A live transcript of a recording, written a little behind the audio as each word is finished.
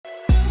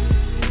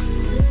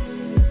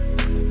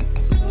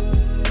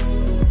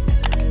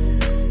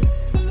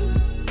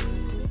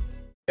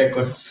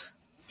seconds.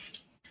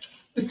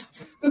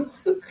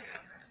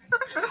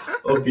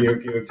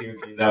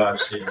 Okay. Now I'm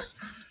serious.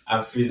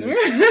 I'm freezing.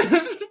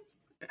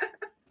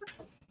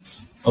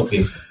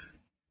 Okay.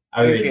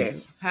 Are you ready? Okay.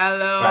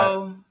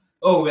 Hello.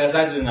 Oh, we're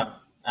starting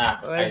now.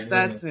 We're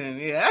starting.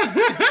 Yeah.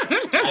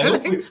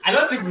 I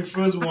don't think we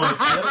froze once.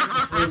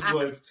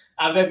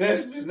 I beg,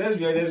 let's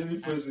be honestly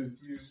frozen,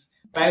 please.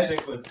 5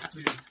 seconds,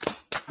 please.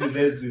 Please,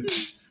 let's do it.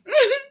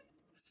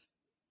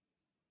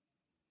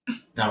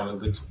 Now we're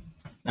good.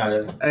 Now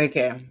let's go.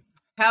 Okay.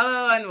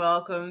 Hello and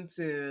welcome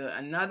to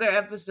another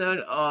episode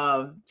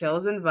of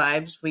Tales and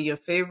Vibes with your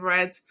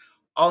favorite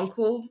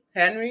Uncle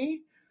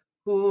Henry,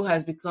 who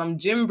has become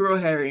Jim Bro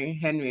Henry.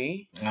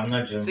 I'm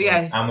not Jim. So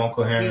yeah, I'm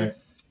Uncle Henry.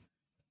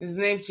 His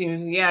name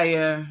changed.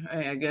 Yeah.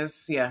 I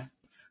guess, yeah.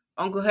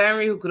 Uncle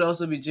Henry, who could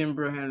also be Jim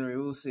Bro Henry.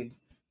 We'll see.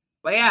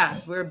 But yeah,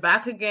 we're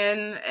back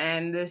again,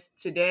 and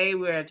today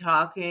we're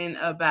talking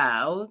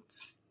about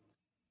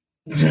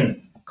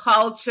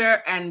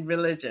culture and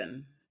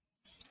religion.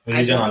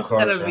 Religion and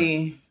culture. It's gonna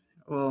be,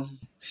 well,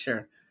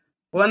 sure,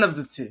 one of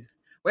the two.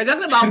 We're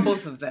talking about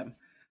both of them.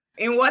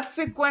 In what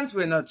sequence,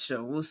 we're not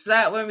sure. We'll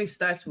start when we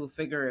start. We'll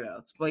figure it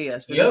out. But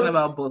yes, we're talking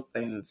about both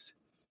things.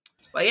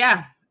 But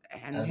yeah,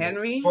 and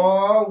Henry.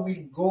 Before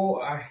we go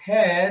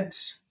ahead,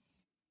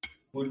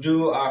 we'll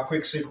do a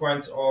quick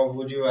sequence of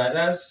Would You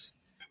Rathers,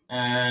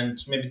 and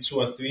maybe 2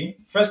 or 3.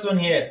 First one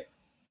here.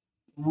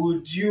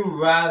 Would you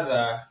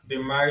rather be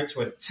married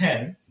to a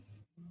 10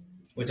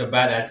 with a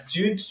bad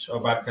attitude or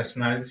bad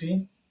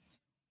personality,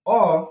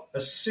 or a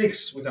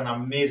 6 with an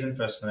amazing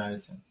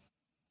personality?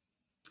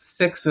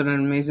 6 with an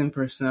amazing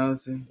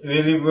personality.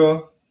 Really,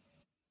 bro?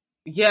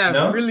 Yeah,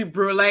 No? Really,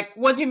 bro. Like,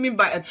 what do you mean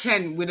by a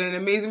 10 with an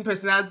amazing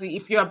personality?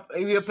 If your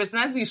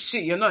personality is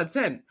shit, you're not a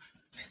 10.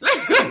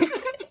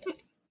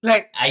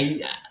 Like,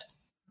 I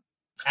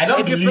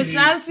don't if your believe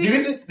personality...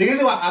 you. The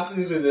reason why I'm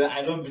asking this is that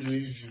I don't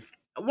believe you.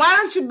 Why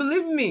don't you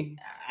believe me?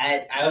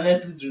 I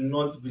honestly do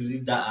not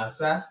believe that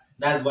answer.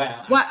 That's why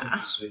I'm asking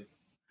this way.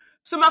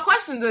 So my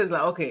question though is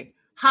like, okay,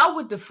 how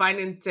would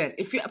defining 10?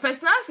 If your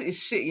personality is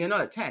shit, you're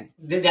not a 10.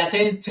 They are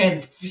 10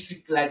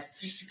 physical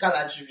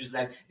attributes.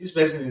 Like, this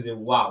person is a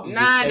wow.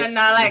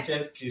 Like,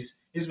 chef kiss.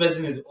 This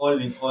person is all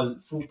in all,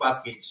 full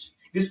package.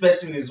 This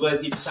person is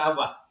what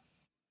Ijisaba.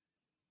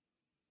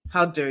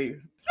 How dare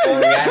you?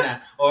 Or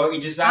Rihanna. Or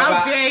Ijisaba.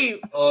 How dare you?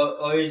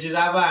 Or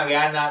Ijisaba and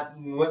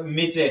Rihanna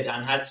mated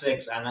and had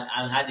sex and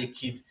had a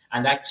kid.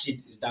 And that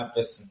kid is that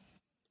person.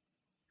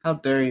 How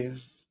dare you?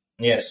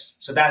 Yes.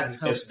 So that's the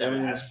person that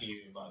I'm asking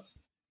you about.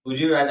 Would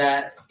you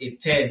rather a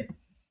 10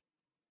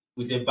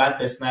 with a bad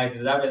personality,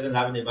 so that person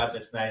having a bad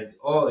personality,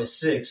 or a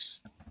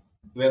 6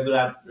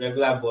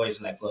 regular boys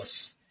like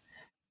us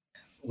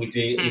with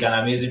an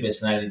amazing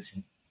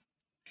personality?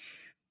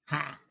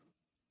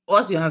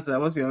 What's your answer?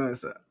 My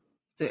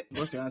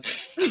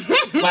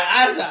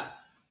answer: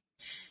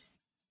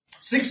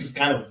 6 is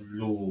kind of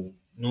low,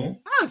 no?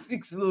 How is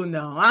 6 low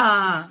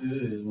now? 6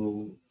 is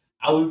low.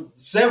 I would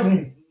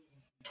 7.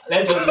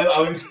 I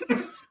would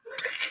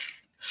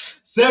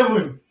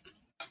 7.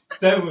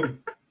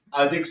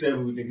 I'll take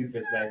 7 with a good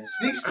personality.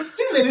 6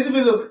 is a little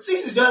bit low. 6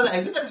 is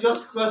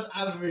just cross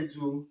average.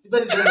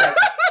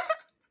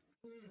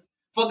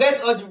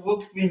 Forget all the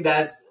woke thing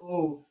that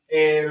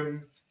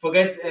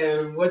forget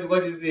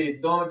what you say.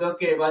 Don't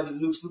care about the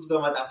looks. Looks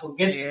don't matter.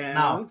 Forget it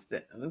now.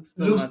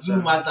 Looks do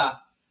matter.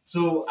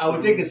 So I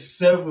will take a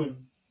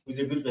 7 with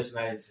a good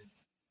personality.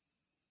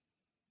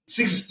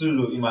 6 is too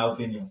low in my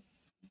opinion.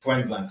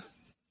 Point blank.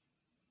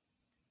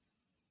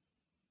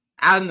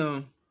 I don't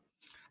know.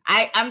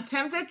 I'm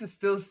tempted to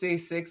still say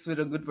 6 with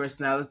a good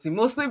personality,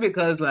 mostly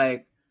because,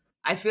 like,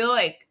 I feel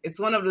like it's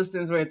one of those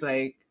things where it's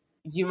like,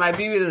 you might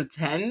be with a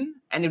 10,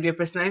 and if your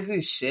personality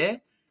is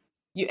shit,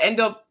 you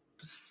end up,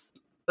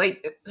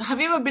 like,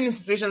 have you ever been in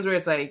situations where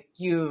it's like,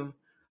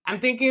 I'm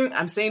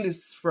saying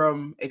this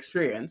from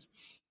experience,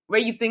 where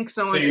you think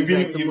someone is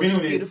like the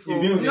most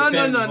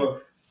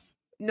beautiful.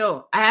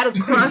 No, I had a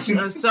crush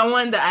on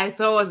someone that I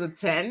thought was a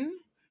 10.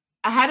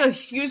 I had a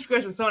huge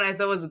crush on someone I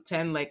thought was a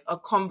 10, like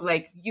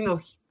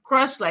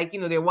crush, like,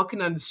 they're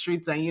walking on the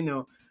streets and,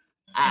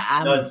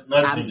 not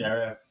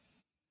Cinderella.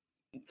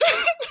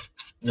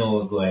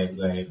 No, go ahead.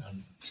 Go ahead.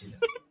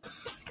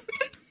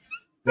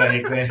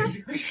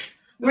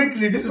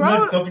 Quickly, this is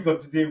not the topic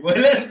of today, but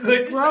let's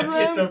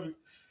go.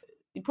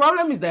 The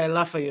problem is that I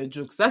laugh at your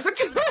jokes. That's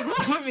actually what the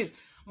problem is.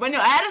 But no,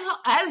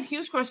 I had a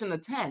huge crush on a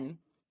 10.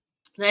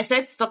 And I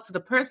started to talk to the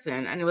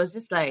person, and it was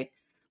just like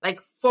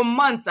for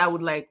months I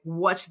would like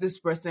watch this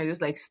person and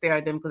just like stare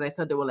at them because I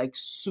thought they were like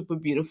super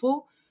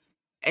beautiful.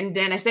 And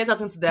then I started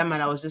talking to them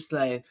and I was just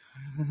like,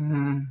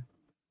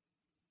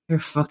 you're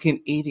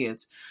fucking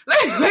idiots.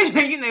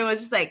 It was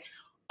just like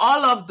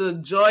all of the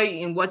joy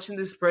in watching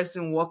this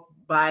person walk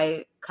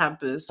by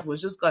campus was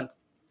just gone.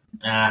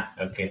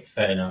 Okay,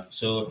 fair enough.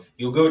 So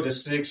you'll go with the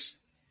 6.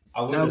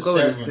 I'll go with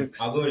the 7.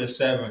 I'll go with the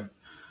 7.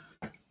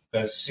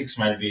 Because 6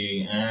 might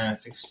be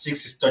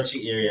 6 is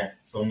touchy area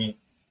for me.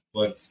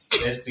 But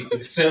let's stick with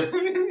the 7.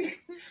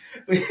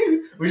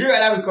 Would you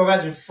rather be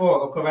covered in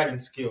 4 or covered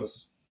in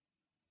skills?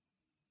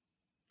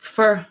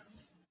 Fur.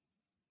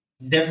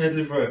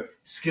 Definitely for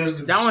skills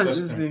look That one's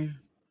disgusting. easy.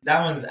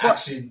 That one's But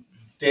actually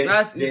dead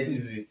that's dead easy.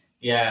 easy.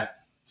 Yeah.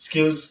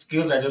 Skills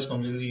are just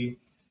completely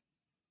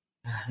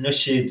no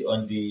shade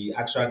on the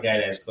actual guy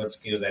that's called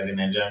Skills as a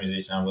Nigerian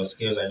musician, but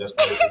Skills are just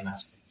completely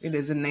nasty. It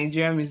is a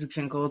Nigerian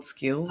musician called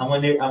I'm on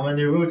Skills.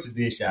 the road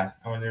today, Sha.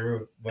 I'm on the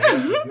road. But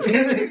let's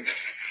continue.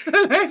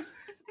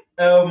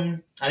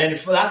 And then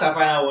the last and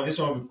final one, this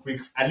one will be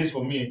quick, at least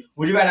for me.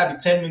 Would you rather be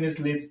 10 minutes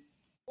late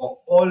or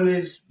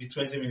always be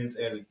 20 minutes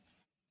early?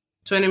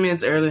 20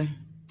 minutes early.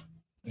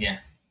 Yeah.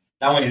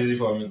 That one is easy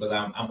for me because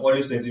I'm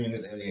always 20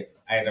 minutes early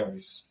either way.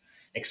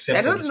 I Except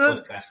for don't this know.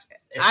 podcast.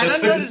 I Except don't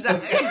for know this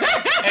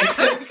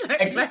podcast.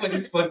 Except for that.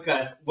 this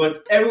podcast.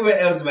 But everywhere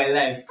else in my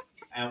life,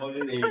 I am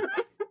always early.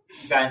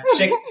 You can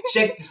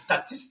check the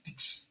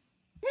statistics.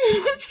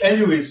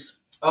 Anyways,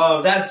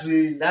 that's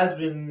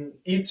been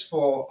it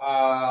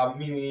for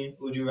mini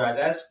Would You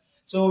Rathers.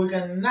 So we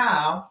can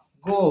now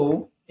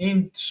go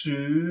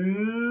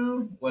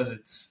into what's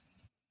it?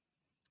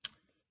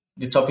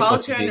 The topic for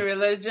Culture and today.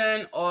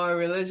 religion, or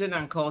religion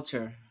and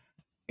culture.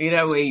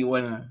 Either way you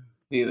wanna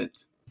view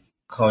it.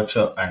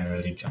 Culture and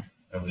religion.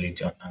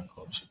 Religion and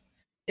culture.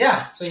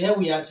 Yeah, so here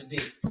we are today.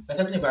 We're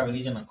talking about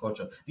religion and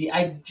culture. The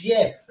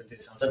idea for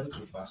this, I'm talking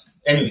too fast.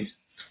 Anyways,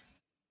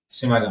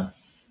 simmer down.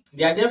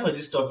 The idea for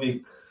this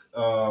topic,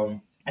 I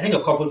think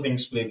a couple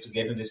things play to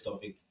get in this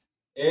topic.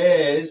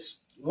 Is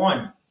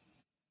one,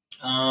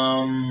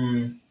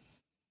 um,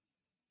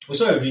 we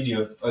saw a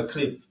video, a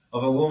clip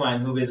of a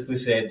woman who basically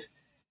said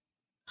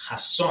her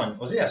son,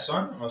 was it her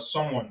son or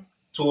someone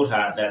told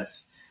her that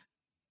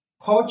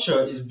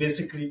culture is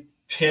basically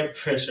peer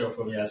pressure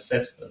from your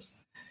ancestors.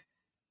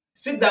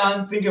 Sit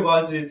down, think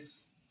about it.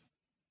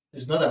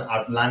 It's not an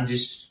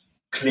outlandish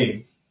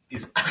claim.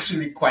 It's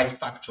actually quite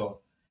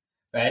factual,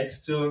 right?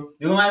 So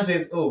the woman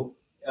says, "Oh,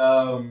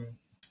 um,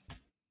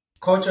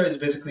 culture is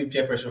basically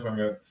peer pressure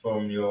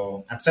from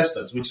your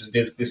ancestors," which is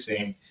basically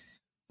saying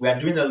we are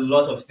doing a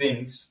lot of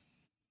things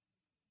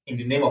in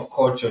the name of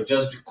culture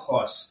just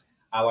because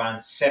our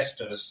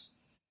ancestors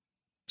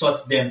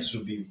taught them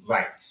to be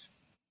right.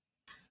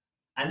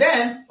 And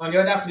then on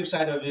the other flip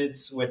side of it,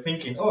 we're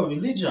thinking, oh,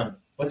 religion.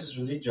 What is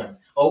religion?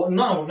 Oh,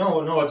 no,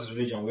 what is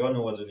religion? We all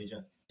know what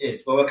religion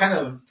is, but we're kind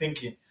of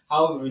thinking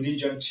how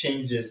religion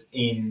changes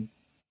in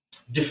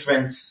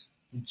different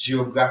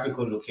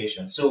geographical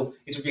locations. So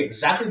it will be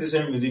exactly the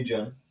same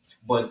religion,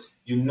 but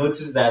you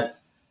notice that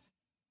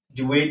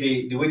the way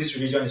this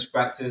religion is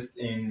practiced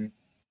in,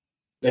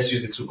 let's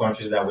use the two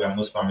countries that we are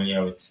most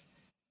familiar with,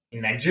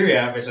 in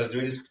Nigeria versus the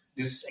way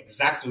this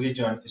exact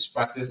religion is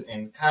practiced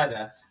in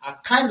Canada, are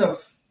kind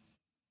of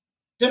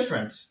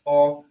different,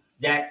 or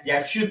there are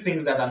a few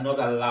things that are not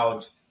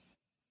allowed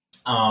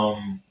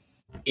um,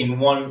 in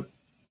one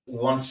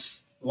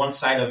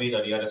side of it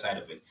or the other side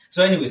of it.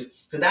 So,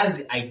 anyways, so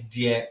that's the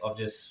idea of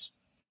this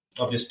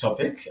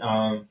topic.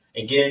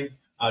 Again,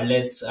 I'll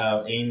let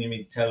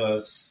Eanimi tell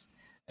us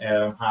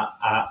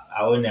our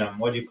own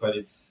what do you call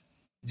it?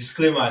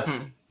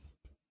 Disclaimers. Hmm.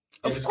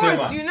 A Of course,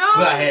 disclaimer.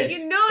 Go ahead,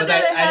 you know because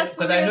that it has to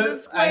because be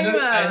I a know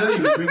I know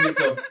disclaimer. you bring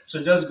it up.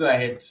 So just go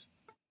ahead.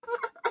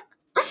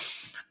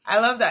 I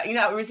love that.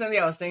 Recently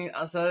I was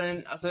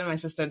telling my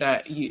sister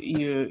that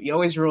you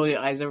always roll your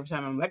eyes every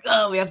time I'm like,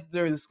 oh, we have to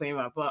do a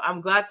disclaimer. But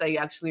I'm glad that you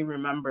actually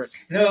remembered.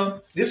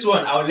 No, this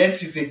one I'll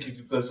let you take it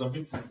because some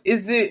people.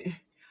 Is it?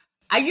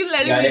 Are you Yeah,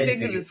 letting I'll me let you take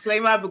the take it.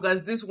 disclaimer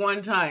because this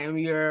one time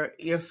you're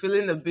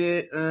feeling a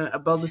bit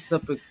about this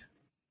topic?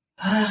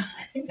 I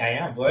think I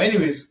am. But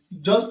anyways,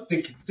 just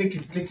take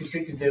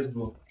it. Let's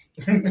go.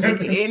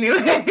 Okay,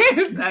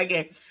 anyways,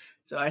 okay.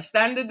 So our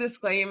standard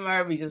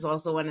disclaimer, we just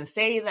also want to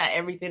say that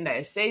everything that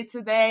I say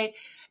today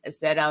is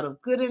said out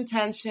of good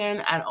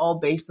intention and all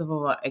based off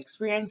of our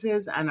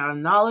experiences and our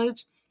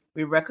knowledge.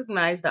 We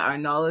recognize that our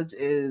knowledge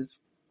is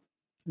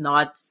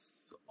not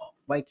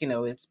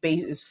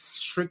it's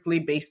strictly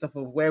based off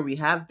of where we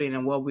have been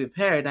and what we've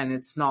heard, and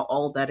it's not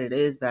all that it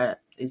is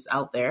that is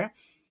out there.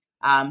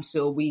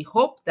 So we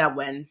hope that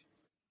when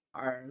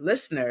our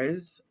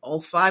listeners, all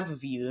five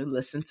of you,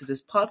 listen to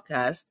this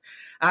podcast,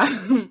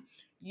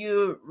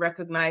 you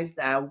recognize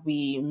that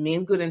we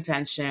mean good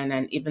intention.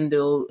 And even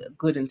though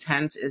good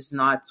intent is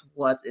not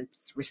what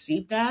it's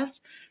received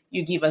as,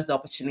 you give us the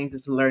opportunity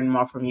to learn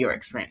more from your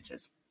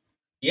experiences.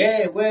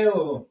 Yeah,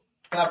 well,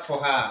 clap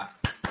for her.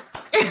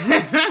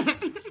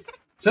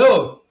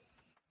 So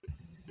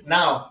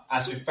now,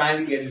 as we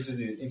finally get into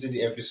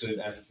the episode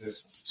as it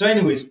is. So,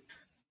 anyways,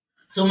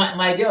 so my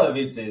idea of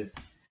it is,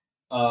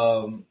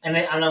 and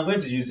I'm going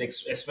to use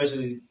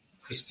especially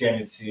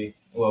Christianity,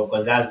 well,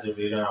 because that's the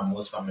religion I'm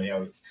most familiar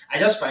with. I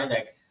just find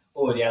like,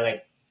 oh, there are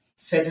like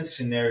certain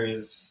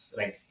scenarios,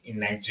 like in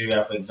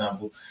Nigeria, for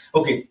example.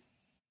 Okay,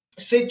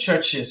 say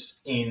churches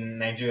in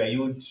Nigeria,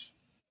 you would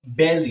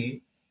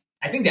barely.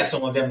 I think there are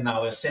some of them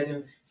now. A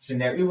certain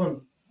scenario.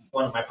 Even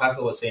one of my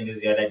pastor was saying this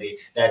the other day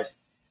that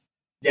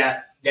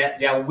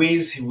there are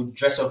ways he would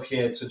dress up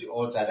here to the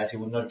altar that he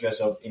would not dress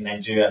up in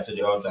Nigeria to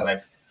the altar.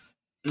 Like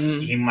he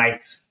Mm. might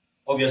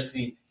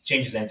obviously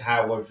change his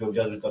entire wardrobe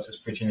just because he's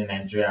preaching in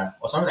Nigeria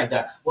or something like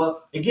that.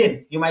 Well,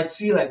 again, you might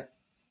see like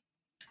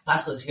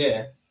pastors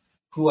here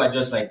who are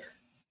just like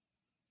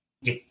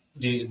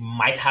they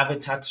might have a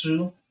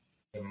tattoo,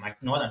 they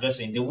might not. I'm just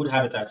saying they would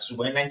have a tattoo,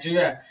 but in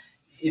Nigeria,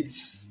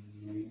 it's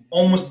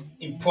almost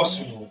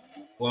impossible.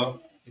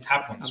 Well, it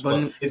happens,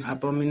 but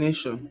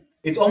Abomination.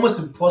 it's almost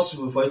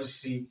impossible for you to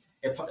see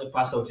a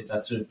pastor with a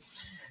tattoo.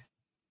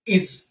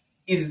 Is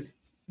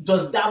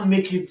does that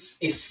make it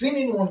a sin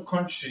in one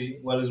country?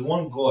 Well, it's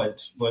one God,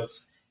 but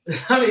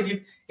does that make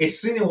it a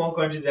sin in one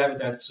country to have a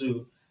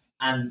tattoo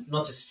and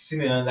not a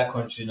sin in another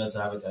country not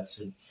to have a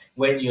tattoo?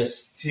 When you're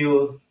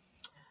still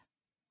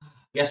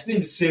in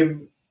the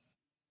same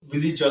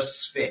religious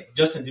sphere,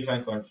 just in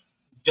different countries,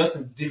 just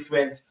in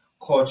different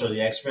cultures.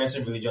 You're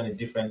experiencing religion in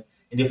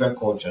different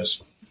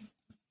cultures.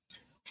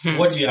 Hmm.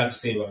 What do you have to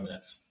say about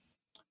that?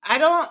 I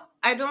don't.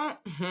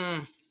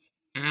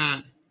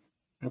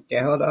 Okay,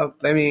 hold up.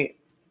 Let me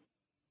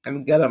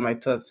get on my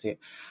thoughts here.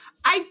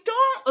 I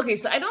don't. Okay,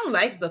 so I don't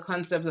like the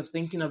concept of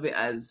thinking of it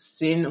as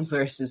sin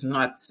versus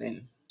not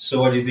sin. So,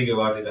 what do you think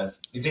about it? As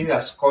you think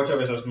that's culture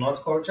versus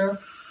not culture?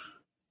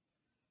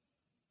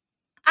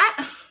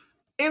 I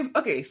if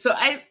okay, so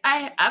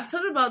I've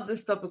thought about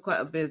this topic quite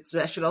a bit. So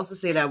I should also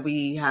say that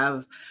we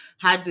have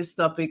had this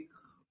topic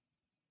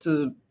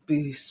to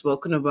be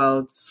spoken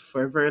about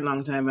for a very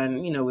long time,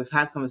 and we've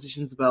had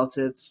conversations about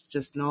it,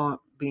 just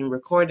not being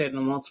recorded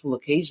on multiple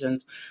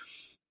occasions.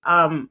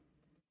 Um,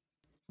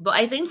 but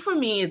I think for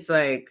me, it's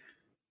like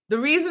the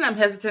reason I'm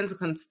hesitant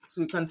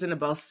to continue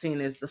about sin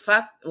is the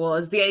fact, well,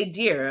 is the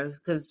idea,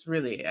 because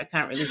really I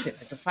can't really say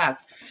it's a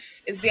fact.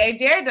 It's the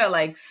idea that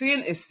like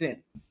sin is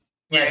sin,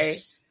 right?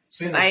 Yes,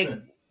 sin is Like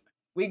sin.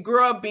 we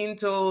grew up being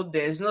told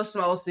there's no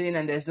small sin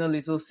and there's no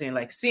little sin.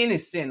 Like sin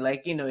is sin.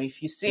 Like,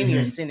 if you sin,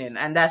 you're Mm-hmm. sinning.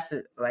 And that's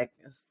it. Like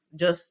it's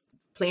just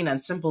plain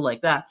and simple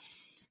like that.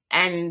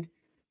 And,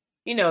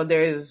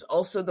 there's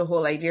also the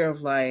whole idea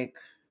of like,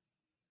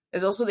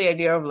 there's also the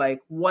idea of like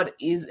what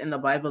is in the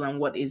Bible and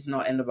what is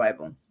not in the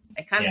Bible.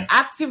 I can't Yeah.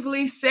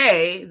 actively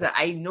say that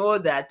I know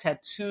that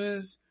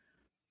tattoos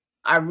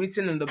are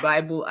written in the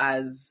Bible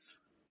as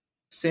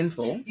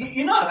sinful.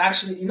 I've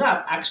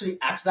actually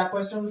asked that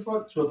question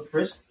before to a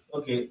priest.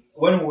 Okay,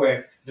 when we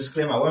were in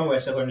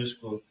secondary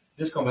school,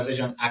 this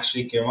conversation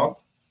actually came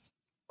up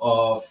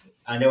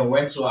and then we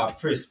went to our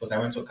priest because I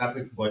went to a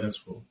Catholic boarding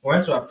school. We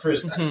went to our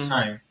priest at the Mm-hmm.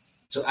 time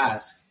to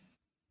ask,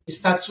 is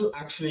tattoo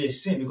actually a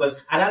sin? Because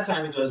at that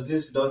time there was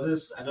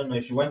this, I don't know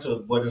if you went to a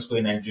boarding school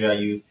in Nigeria,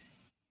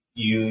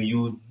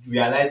 you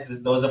realized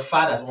that there was a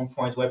fad at one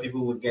point where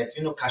people would get,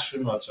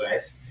 cashew nuts,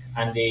 right?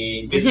 And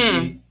they Mm-hmm.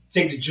 basically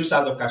take the juice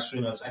out of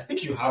cashew nuts. I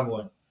think you have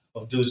one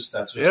of those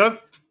tattoos.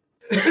 Yep.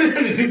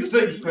 So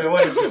you were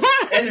one of them.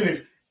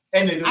 Anyways,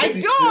 they I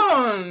take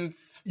don't.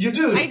 you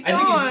do. I I think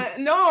it's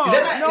don't. No, no, is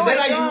that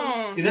I that you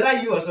don't. is that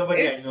that you or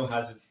somebody I know It's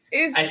has it?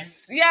 I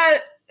it's yeah.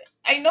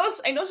 I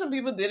know some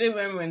people did it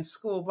when we were in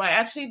school, but I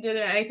actually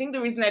didn't. And I think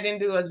the reason I didn't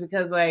do it was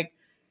because like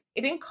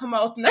it didn't come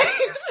out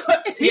nice when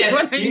Yes,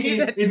 I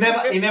needed it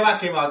to. never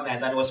came out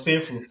nice and it was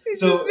painful. It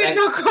just So did like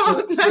not come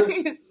out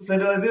nice. so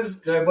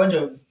there were a bunch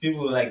of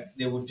people like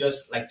they would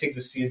just like take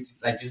the seed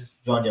like just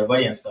join their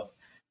body and stuff.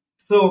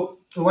 So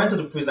we went to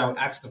the priest and we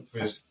asked the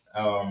priest,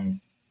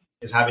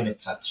 is having a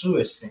tattoo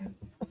a sin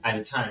at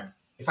the time.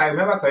 If I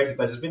remember correctly,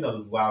 because it's been a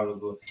while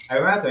ago, I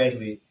remember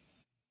correctly,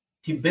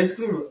 he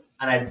basically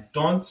and I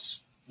don't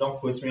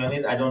quote me on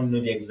it, I don't know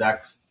the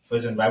exact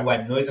verse in the Bible, I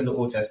know it's in the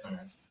Old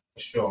Testament, for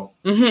sure.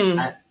 Mm-hmm.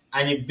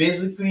 And it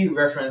basically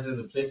references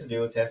the place in the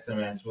Old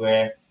Testament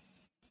where,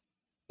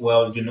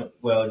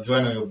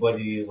 drawing on your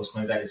body was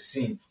considered a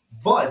sin.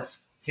 But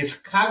his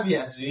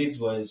caveat to it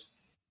was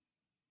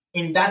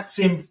in that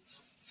same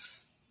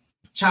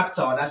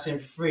chapter or that same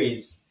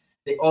phrase,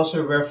 they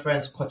also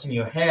reference cutting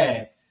your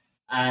hair.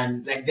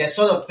 And like there's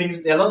sort of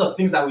things, there are a lot of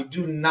things that we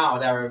do now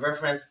that are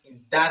referenced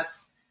in that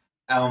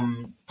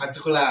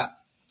particular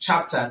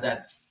chapter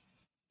that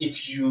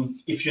if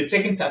you're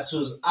taking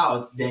tattoos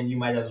out, then you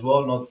might as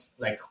well not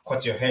like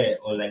cut your hair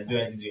or like do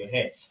anything to your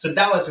hair. So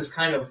that was his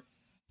kind of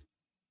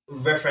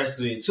reference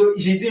to it. So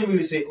he didn't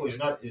really say, "Oh,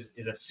 it's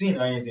a sin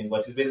or anything,"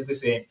 but he's basically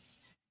saying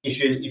if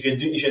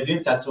you're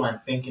doing tattoo and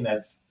thinking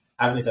that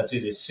having a tattoo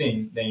is a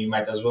sin, then you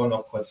might as well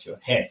not cut your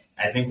hair.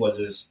 I think was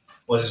his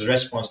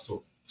response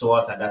to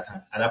us at that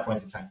time, at that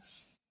point in time.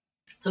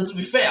 So to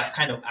be fair, I've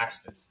kind of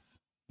asked it,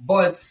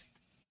 but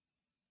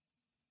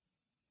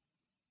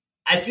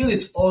I feel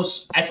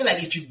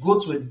like if you go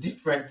to a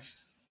different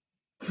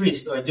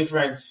priest or a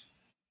different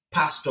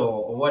pastor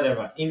or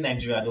whatever in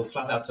Nigeria, they'll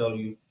flat out tell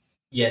you,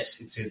 yes,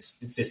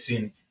 it's a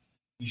sin.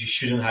 You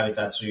shouldn't have a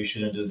tattoo. You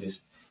shouldn't do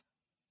this.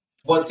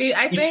 But See,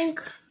 I if think.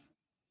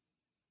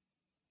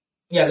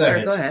 yeah, go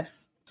Sorry, go ahead. ahead.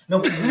 No,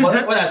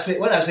 what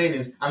I'm saying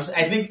is, I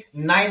think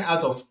 9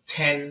 out of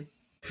 10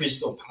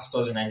 priests or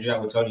pastors in Nigeria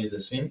will tell you it's a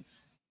sin.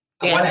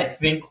 And what Yeah. I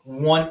think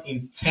 1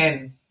 in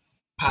 10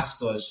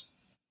 pastors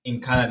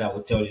in Canada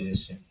will tell you is a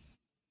sin.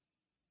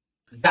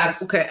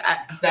 That's Okay.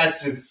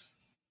 that's it.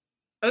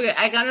 Okay.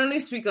 I can only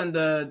speak on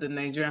the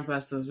Nigerian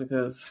pastors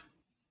because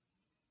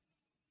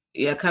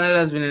Yeah, Canada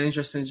has been an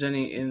interesting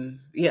journey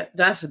yeah,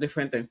 that's a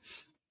different thing.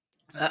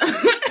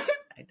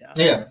 I doubt.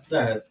 Yeah, go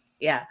ahead.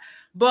 Yeah.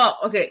 But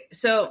okay,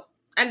 so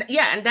and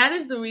yeah, and that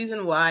is the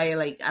reason why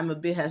like I'm a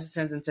bit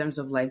hesitant in terms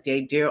of like the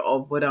idea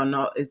of whether or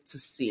not it's a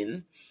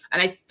sin.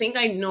 And I think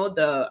I know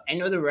the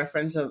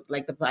reference of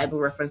like the Bible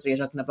reference that you're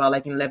talking about,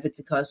 like in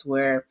Leviticus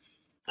where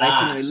like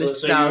Ah, it so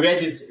lists you out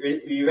read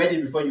it. You read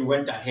it before you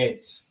went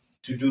ahead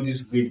to do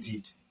this great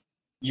deed.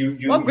 what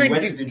You great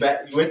went to deed. the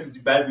You went to the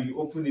Bible. You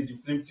opened it. You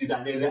flipped it,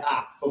 and then you said,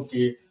 "Ah,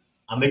 okay,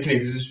 I'm making a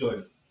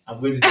decision. I'm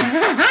going to do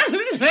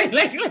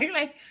it."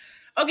 like,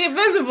 okay,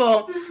 first of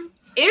all,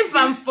 if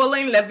I'm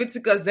following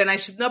Leviticus, then I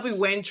should not be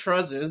wearing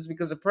trousers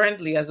because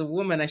apparently, as a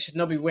woman, I should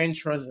not be wearing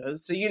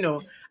trousers. So,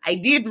 I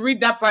did read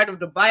that part of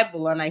the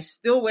Bible and I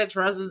still wear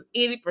trousers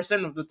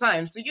 80% of the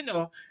time. So,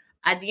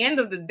 at the end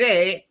of the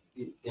day,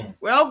 Yeah.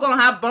 we're all going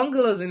to have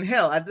bungalows in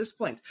hell at this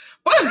point.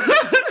 But,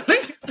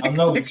 I'm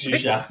not with you,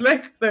 Sha.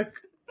 like,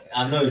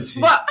 I'm not with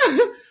you.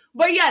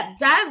 but yeah,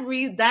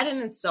 that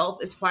in itself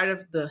is part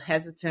of the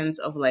hesitance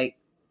of like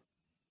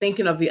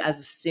thinking of it as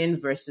a sin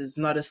versus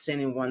not a sin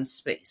in one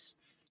space.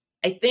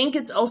 I think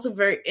it's also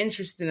very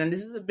interesting, and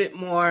this is a bit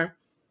more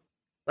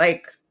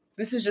like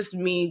this is just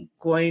me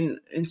going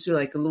into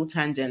like a little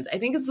tangent. I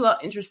think it's a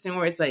lot interesting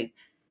where it's like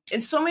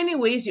in so many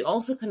ways you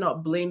also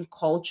cannot blame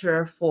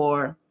culture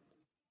for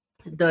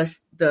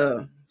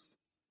the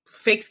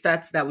fake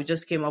stats that we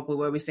just came up with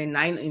where we say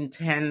 9 in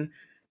 10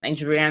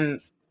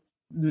 Nigerian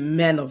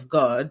men of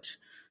God,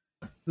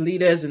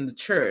 leaders in the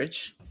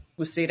church,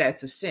 who say that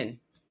it's a sin.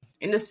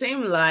 In the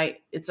same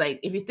light, it's like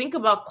if you think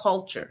about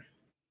culture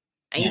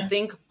and you Yeah.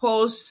 think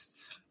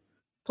post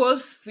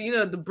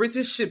the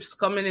British ships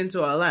coming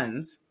into our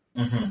land,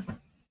 Mm-hmm.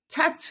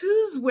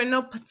 tattoos were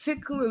not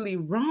particularly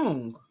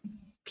wrong.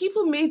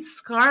 People made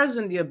scars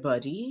on their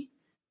body.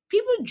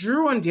 People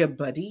drew on their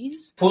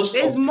bodies. Post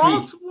There's or pre?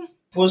 multiple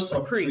Post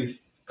or pre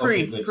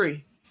pre? Okay, good.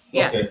 pre.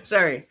 Yeah, Okay,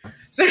 sorry.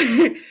 So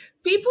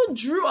people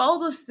drew all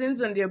those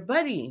things on their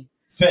body.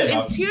 So fair in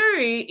enough.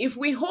 theory, if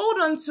we hold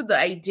on to the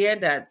idea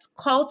that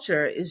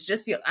culture is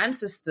just your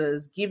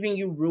ancestors giving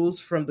you rules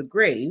from the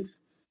grave,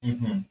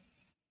 Mm-hmm.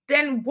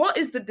 then what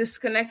is the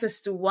disconnect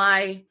as to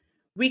why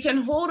we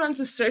can hold on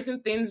to certain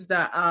things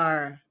that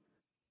our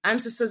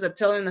ancestors are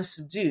telling us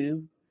to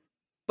do,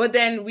 but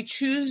then we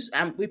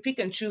pick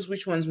and choose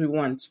which ones we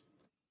want.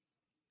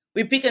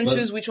 We pick and But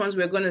choose which ones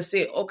we're going to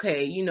say,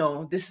 okay,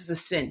 this is a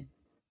sin.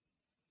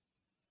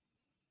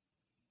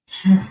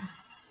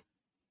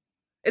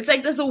 It's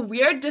like there's a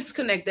weird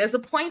disconnect. There's a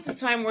point in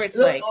time where it's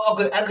look, like,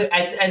 okay, okay.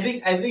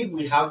 I think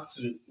we have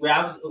to,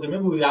 okay.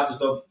 Maybe we have to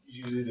stop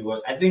using the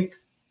word. I think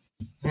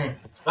let's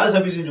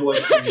stop using the word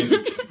sin, maybe.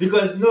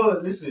 Because no,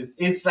 listen,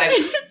 it's like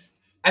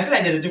I feel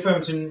like there's a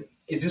difference between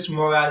is this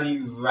morally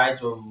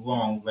right or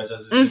wrong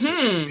versus is this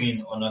a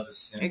sin or not a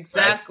sin, right?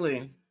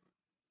 exactly.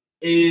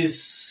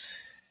 Is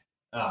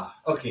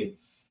okay.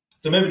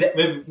 So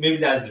maybe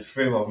that's the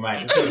frame of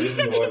mind. Instead of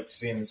using the word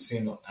sin and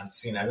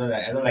sin, I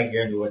don't like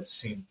hearing the word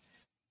sin.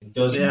 It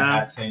does my Yeah,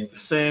 heart in. It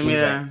same, feels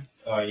like yeah.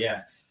 oh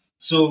yeah.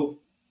 So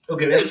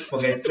okay, let's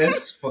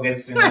forget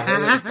sin now.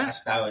 Let's dash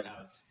that one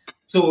out.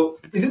 So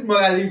is it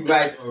morally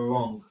right or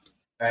wrong?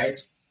 Right?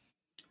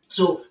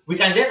 So we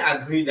can then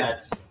agree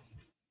that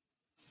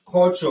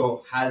culture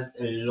has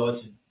a lot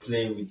to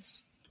play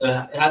with.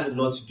 It has a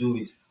lot to do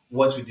with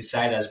what we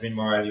decide as being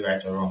morally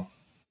right or wrong.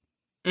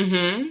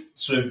 Mm-hmm.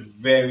 To a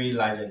very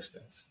large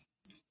extent.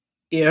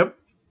 Yep.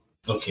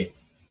 Okay.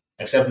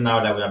 Except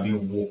now that we are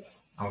being woke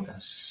and we can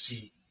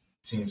see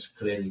things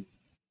clearly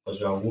because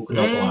we are woken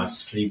up from our Mm.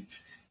 sleep.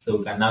 So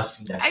we can now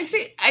see that. I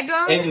see. I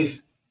don't.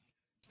 Anyways,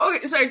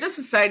 Okay, sorry. Just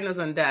a side note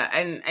on that,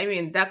 and I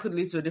mean that could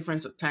lead to a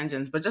different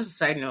tangent. But just a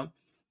side note,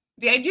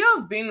 the idea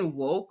of being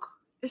woke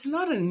is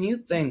not a new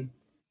thing.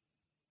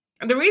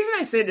 And the reason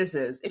I say this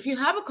is, if you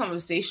have a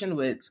conversation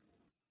with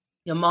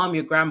your mom,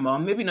 your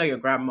grandmom, maybe not your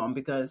grandmom,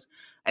 because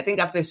I think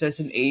after a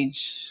certain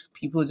age,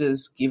 people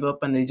just give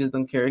up and they just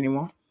don't care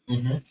anymore.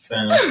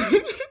 fair enough.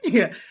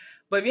 Yeah.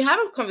 But if you have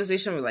a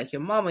conversation with like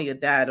your mom or your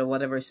dad or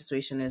whatever the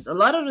situation is, a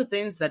lot of the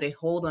things that they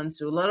hold on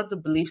to, a lot of the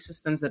belief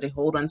systems that they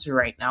hold on to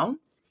right now,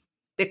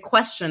 they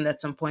questioned at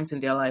some point in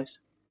their lives.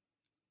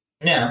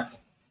 Yeah.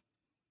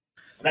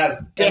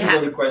 That's They have,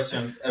 everybody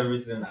questions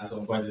everything at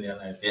some point in their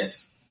life,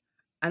 yes.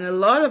 and a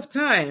lot of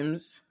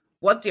times,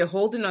 what they're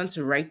holding on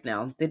to right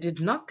now, they did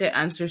not get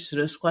answers to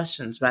those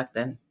questions back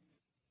then.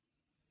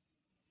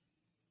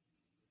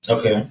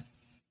 Okay.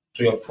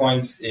 So your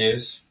point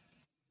is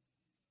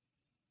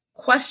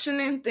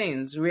Questioning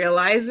things,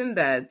 realizing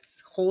that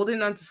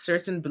holding on to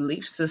certain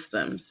belief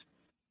systems,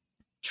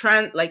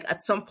 like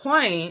at some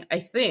point,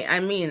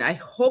 I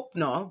hope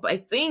not, but I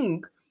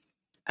think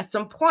at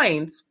some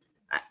point,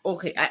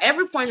 okay, at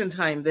every point in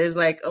time, there's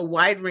like a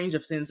wide range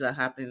of things that are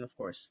happening, of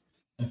course.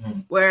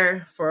 mhm,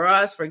 Where for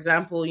us, for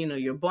example,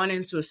 you're born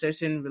into a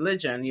certain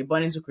religion, you're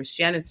born into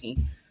Christianity,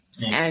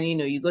 yeah. and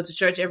you go to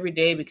church every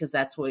day because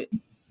that's what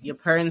your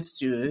parents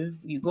do.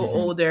 You go Mhm.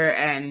 older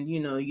and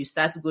you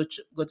start to go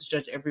to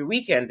church every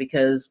weekend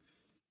because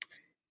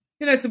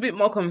it's a bit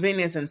more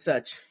convenient and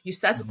such. You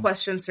start to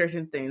question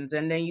certain things,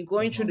 and then you go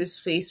into Mhm. this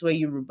phase where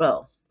you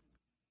rebel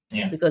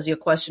Yeah. because you're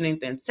questioning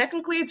things.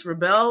 Technically, it's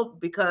rebel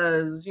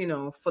because,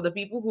 for the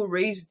people who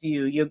raised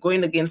you, you're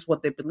going against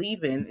what they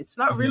believe in. It's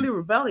not Hmm. really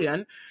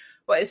rebellion,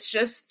 but it's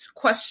just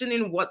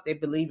questioning what they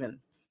believe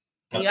in.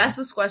 And you Okay. ask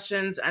those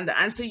questions, and the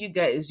answer you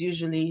get is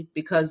usually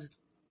because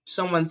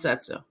someone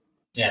said so,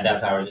 Yeah,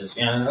 that's how it is.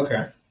 Yeah.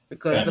 Okay.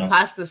 because Fair the enough.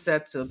 pastor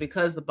said so,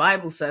 because the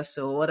Bible says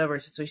so, or whatever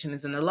situation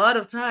is. And a lot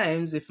of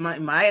times, if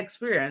my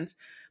experience,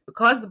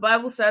 because the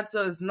Bible said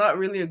so is not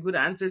really a good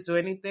answer to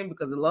anything,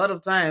 because a lot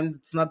of times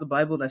it's not the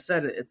Bible that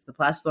said it, it's the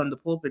pastor on the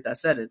pulpit that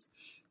said it.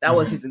 That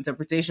was Hmm. his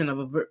interpretation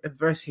of a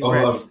verse he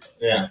read.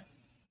 Yeah.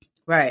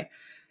 Right.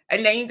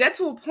 And then you get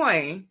to a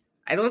point,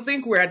 I don't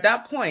think we're at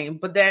that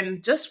point, but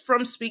then just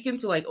from speaking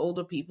to like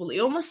older people, it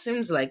almost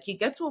seems like you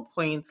get to a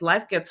point,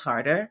 life gets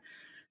harder.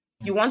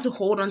 You want to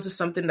hold on to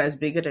something that's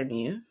bigger than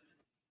you.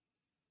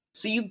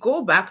 So you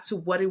go back to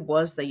what it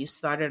was that you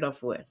started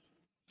off with.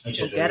 You Which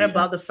is forget religion.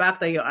 about the fact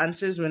that your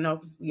answers were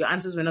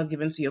not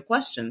given to your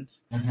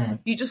questions. Hmm.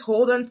 You just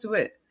hold on to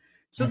it.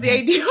 So the Hmm.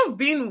 idea of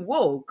being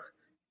woke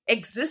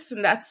exists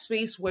in that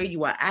space where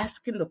you are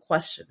asking the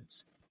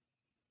questions.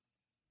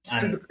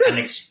 So And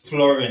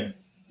exploring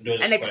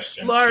those and questions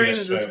to exploring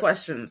those yourself.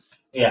 questions.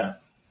 Yeah.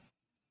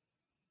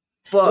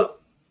 So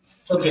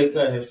But okay,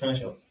 go ahead,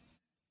 finish up.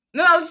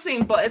 no, I was just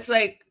saying, but it's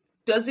like,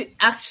 does it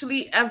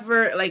actually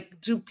ever,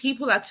 like, do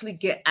people actually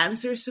get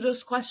answers to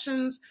those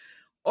questions?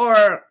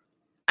 Or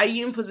are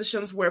you in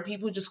positions where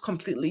people just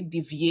completely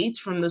deviate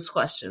from those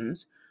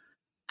questions?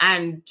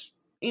 And,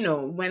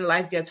 when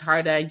life gets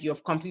harder,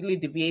 you've completely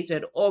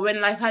deviated. Or when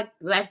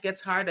life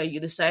gets harder, you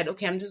decide,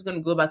 okay, I'm just going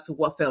to go back to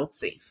what felt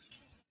safe.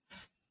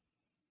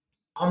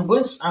 I'm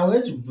going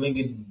to bring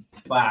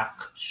it back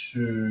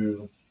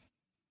to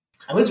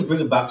I'm going to bring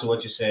it back to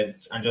what you said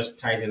and just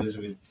tie it a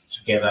little bit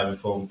together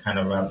before we kind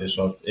of wrap this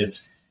up.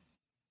 It's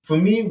for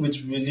me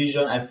with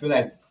religion, I feel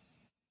like,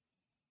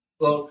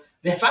 well,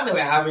 the fact that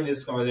we're having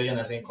this conversation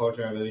as in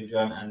culture and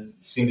religion and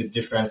seeing the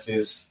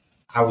differences,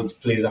 how it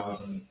plays out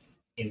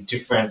in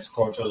different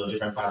cultures or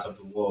different parts of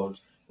the world,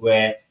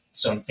 where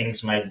some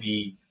things might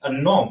be a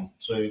norm.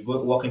 So you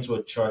walk into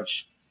a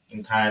church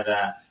in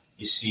Canada,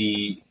 you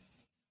see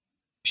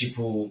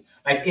people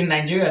like in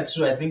Nigeria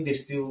too. I think they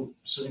still,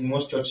 so in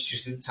most churches you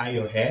still tie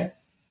your hair.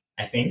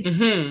 I think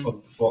Mm-hmm.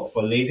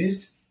 for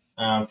ladies,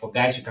 for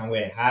guys you can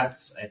wear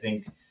hats. I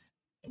think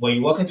when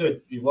you walk into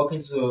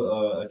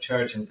a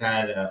church in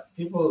Canada,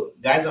 people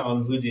guys are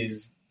on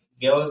hoodies,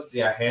 girls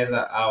their hairs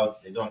are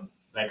out. They don't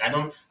like. I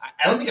don't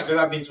think I've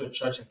ever been to a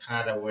church in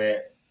Canada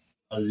where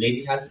a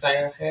lady had to tie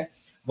her hair.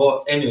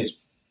 But anyways,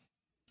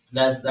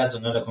 that's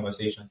another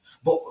conversation.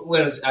 But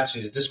well, it's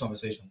this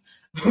conversation.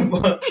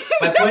 But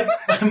my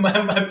point,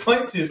 my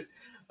point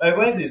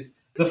is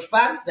the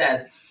fact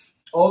that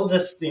all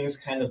these things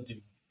kind of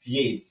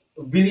deviate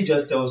really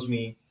just tells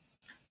me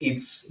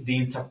it's the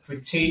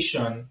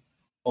interpretation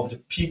of the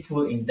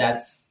people in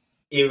that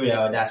area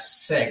or that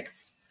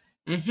sect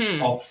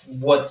Mm-hmm. of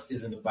what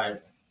is in the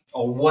Bible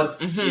or what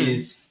Mm-hmm.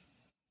 is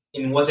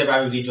in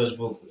whatever religious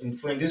book. In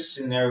this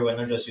scenario, we're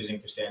not just using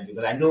Christianity,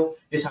 but I know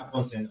this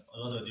happens in a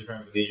lot of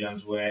different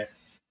religions where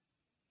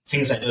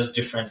things are just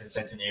different in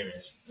certain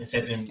areas, in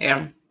certain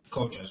Yeah.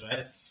 cultures,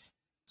 right?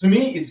 To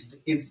me, it's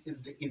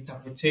the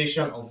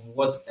interpretation of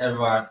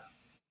whatever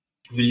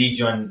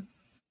religion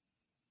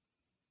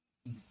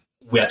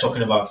we are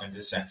talking about in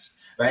this sense,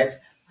 right?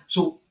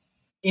 So,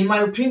 in my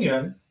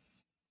opinion,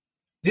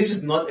 this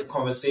is not a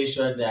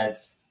conversation that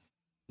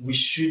we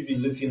should be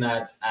looking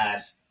at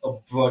as a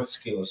broad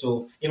scale.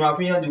 So, in my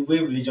opinion, the way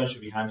religion should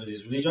be handled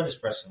is religion is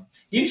personal.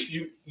 If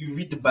you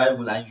read the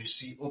Bible and you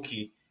see,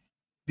 okay,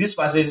 this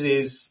passage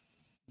is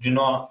do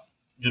not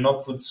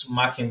put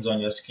markings on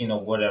your skin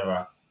or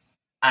whatever,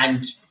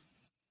 and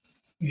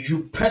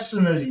you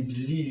personally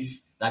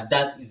believe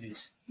that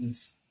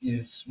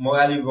is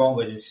morally wrong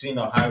or is a sin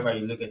or however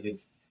you look at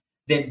it,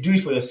 then do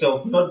it for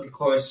yourself, not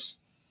because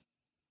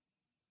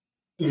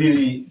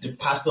really the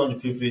pastor on the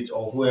pulpit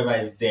or whoever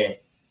is there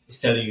is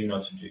telling you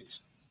not to do it.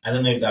 I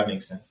don't know if that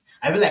makes sense.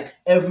 I feel like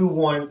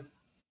everyone,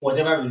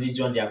 whatever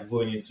religion they are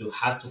going into,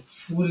 has to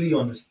fully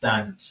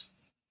understand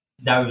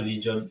that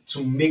religion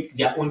to make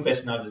their own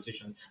personal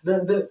decision.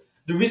 The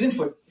reason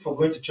for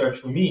going to church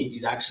for me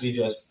is actually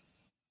just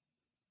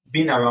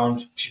being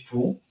around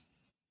people,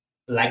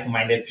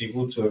 like-minded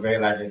people to a very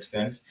large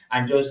extent,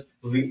 and just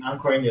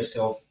re-anchoring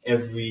yourself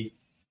every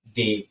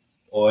day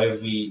or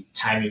every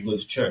time you go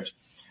to church,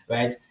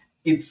 right?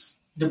 It's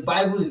the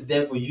Bible is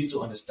there for you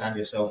to understand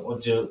yourself, or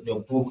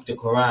the book, the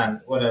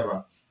Quran,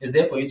 whatever, is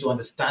there for you to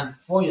understand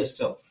for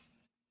yourself.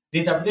 The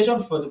interpretation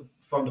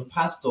from the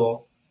pastor,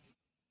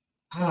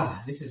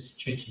 this is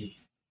tricky.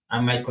 I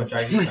might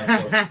contradict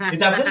myself. The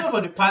interpretation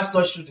for the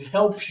pastor should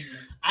help you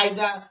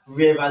either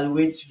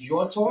reevaluate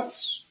your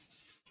thoughts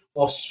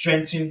or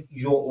strengthen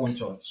your own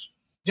thoughts.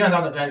 Do you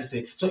understand what I'm trying to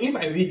say? So if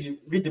I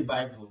read the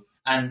Bible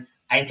and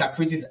I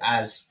interpret it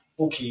as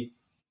okay,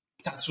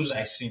 tattoos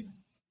I sin,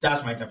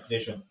 that's my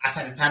interpretation. As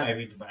at the time I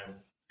read the Bible.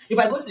 If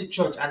I go to the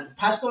church and the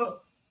pastor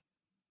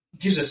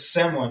gives a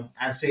sermon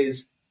and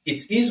says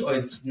it is or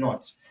it's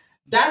not,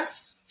 that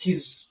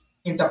his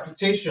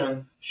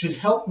interpretation should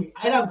help me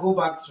either go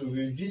back to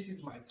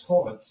revisit my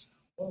thoughts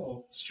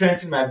or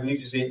strengthen my belief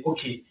to say,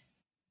 okay,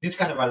 this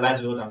kind of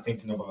aligns with what I'm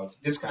thinking about.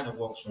 This kind of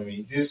works for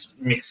me. This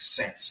makes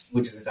sense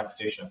with his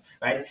interpretation,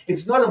 right?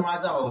 It's not a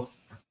matter of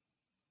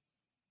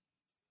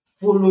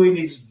following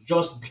it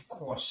just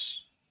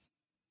because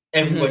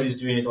Mm-hmm. everybody's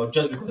doing it, or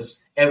just because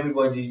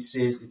everybody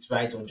says it's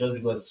right, or just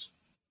because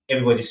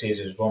everybody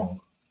says it's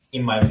wrong,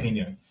 in my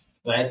opinion,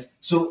 right?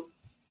 So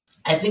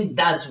I think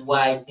that's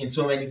why, in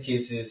so many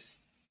cases,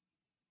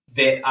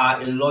 there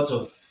are a lot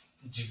of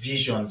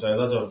divisions or a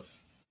lot of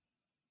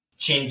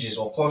changes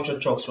or culture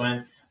shocks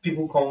when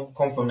people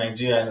come from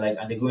Nigeria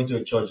and they go into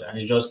a church and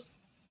it's just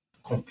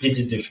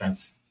completely different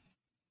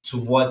to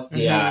what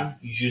they are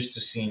Mm-hmm. used to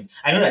seeing.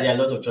 I know that there are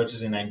a lot of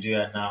churches in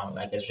Nigeria now,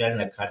 like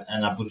especially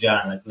in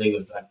Abuja and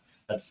Lagos, that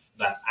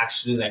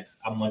actually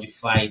are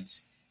modified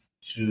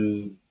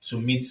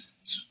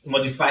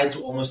modified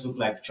to almost look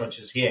like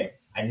churches here.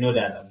 I know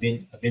that I've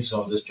been to some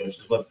of those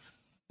churches, but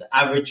the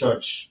average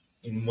church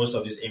in most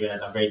of these areas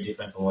are very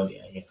different from what they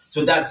are here.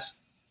 So that's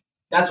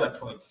my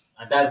point,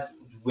 and that's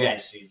the way I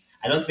see it.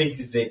 I don't think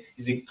it's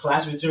a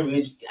clash between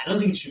religion. I don't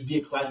think it should be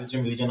a clash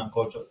between religion and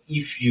culture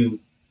if you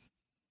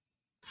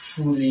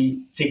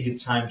fully take the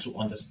time to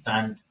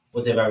understand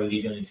whatever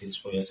religion it is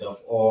for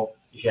yourself, or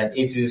if you're an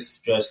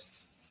atheist,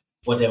 just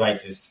whatever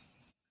it is.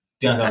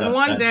 Do you understand Can what I'm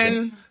one trying to say?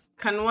 then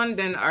can one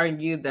then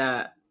argue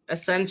that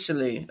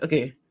essentially,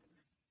 okay,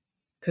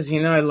 because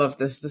you know I love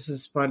this. This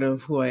is part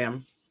of who I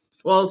am.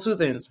 Well, two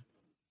things.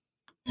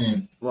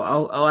 Mm.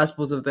 Well, I'll ask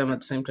both of them at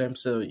the same time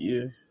so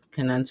you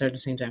can answer at the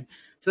same time.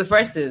 So the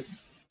first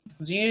is,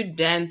 do you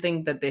then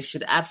think that there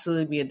should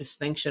absolutely be a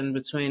distinction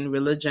between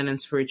religion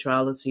and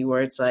spirituality,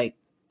 where it's like,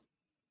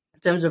 in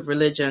terms of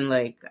religion,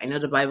 like I know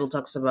the Bible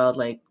talks about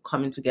like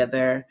coming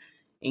together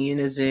in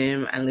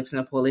unison and lifting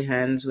up holy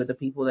hands with the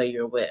people that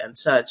you're with and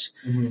such,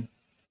 Mm-hmm.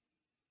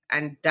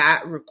 and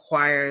that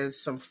requires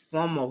some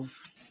form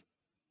of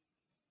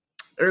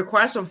it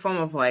requires some form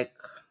of like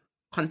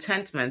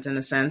contentment in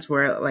a sense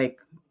where like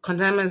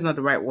contentment is not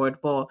the right word,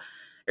 but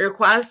it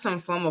requires some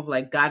form of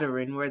like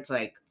gathering where it's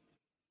like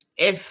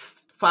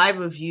if five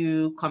of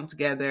you come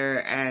together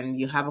and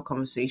you have a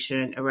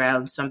conversation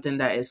around something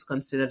that is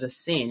considered a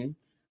sin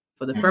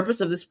for the Mm.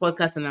 purpose of this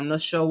podcast, and I'm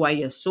not sure why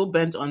you're so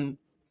bent on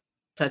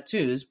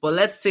tattoos, but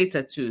let's say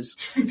tattoos.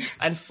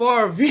 And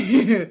four of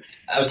you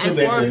I'm still and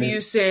bent four of on you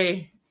it.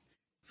 say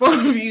four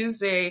of you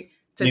say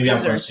Maybe I'm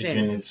tattoos are a sin.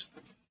 considering it.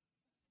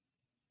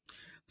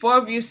 Four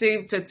of you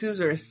say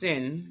tattoos are a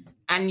sin,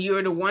 and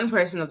you're the one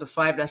person of the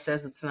five that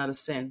says it's not a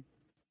sin.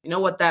 You know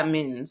what that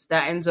means?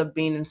 That ends up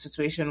being in a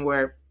situation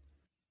where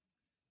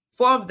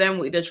four of them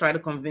will either try to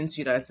convince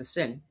you that it's a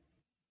sin,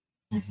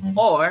 Mm-hmm.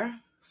 or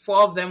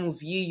four of them will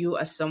view you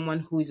as someone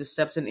who is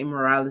accepting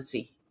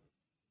immorality.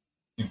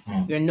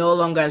 Mm-hmm. You're no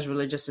longer as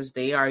religious as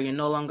they are. You're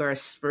no longer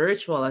as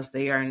spiritual as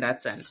they are in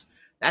that sense.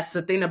 That's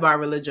the thing about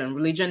religion.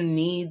 Religion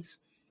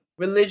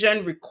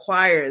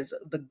requires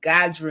the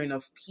gathering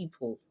of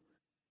people.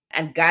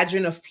 And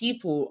gathering of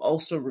people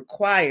also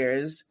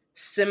requires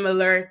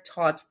similar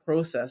thought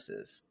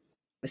processes,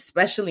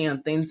 especially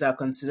on things that are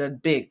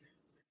considered big.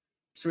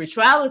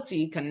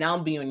 Spirituality can now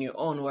be on your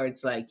own, where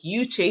it's like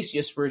you chase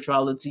your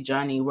spirituality,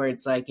 Johnny, where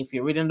it's like if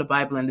you're reading the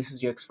Bible and this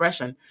is your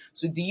expression.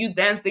 So, do you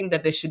then think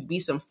that there should be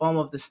some form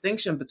of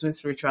distinction between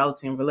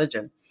spirituality and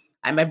religion?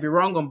 I might be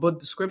wrong on both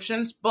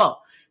descriptions, but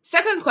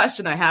second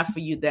question I have for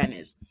you then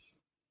is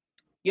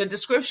your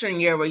description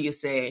here, where you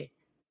say,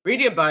 read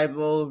your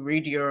Bible,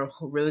 read your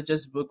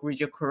religious book,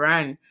 read your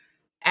Quran,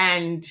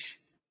 and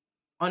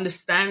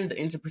understand the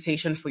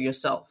interpretation for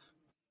yourself,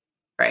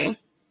 right?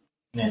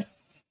 Yeah.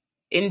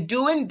 In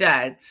doing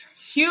that,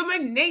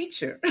 human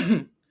nature,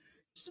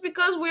 just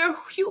because we're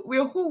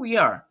who we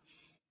are,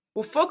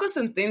 we'll focus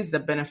on things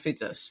that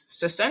benefit us.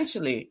 So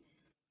essentially,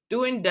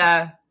 doing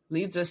that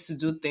leads us to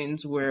do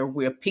things where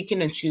we're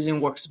picking and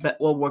choosing what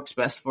works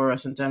best for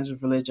us in terms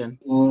of religion.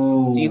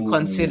 Do you Ooh.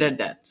 consider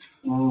that?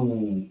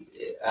 Ooh.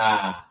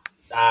 Ah.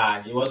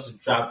 He wants to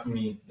trap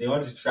me. They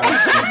want to trap me.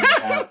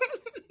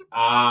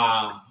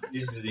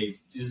 This is a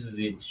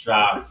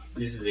trap.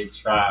 This is a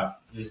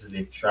trap. This is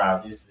a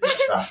trap. This is a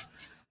trap.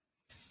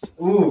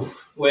 Ooh,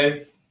 well,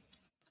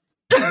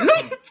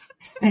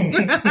 to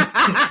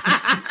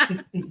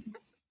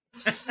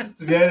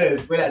be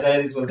honest, when I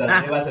started this podcast,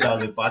 I never said I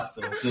was a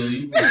pastor. So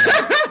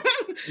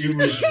you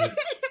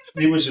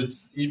should,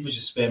 you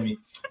should spare me.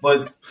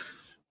 But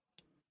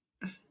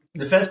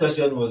the first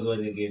question was what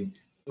again?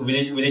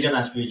 Religion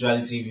and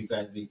spirituality, if you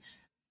can be.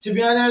 To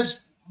be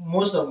honest,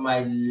 most of my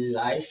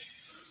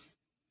life,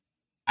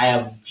 I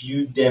have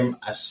viewed them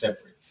as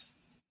separate.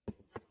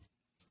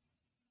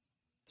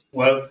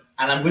 Well,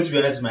 and I'm going to be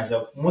honest with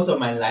myself. Most of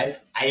my life,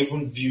 I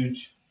even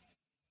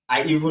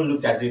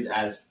looked at it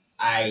as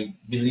I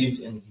believed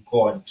in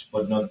God,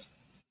 but not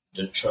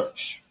the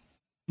church.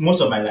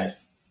 Most of my life,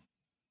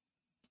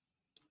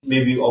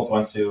 maybe up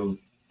until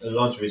a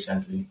lot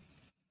recently.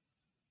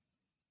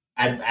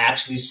 I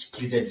actually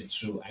splitted the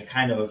two. I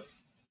kind of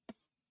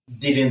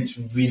didn't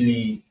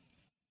really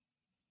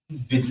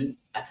be,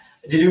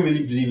 didn't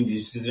really believe in the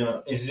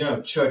institution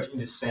of church in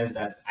the sense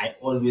that I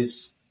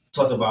always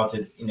thought about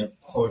it in a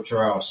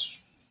cultural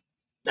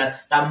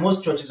that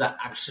most churches are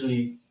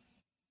actually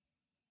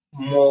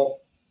more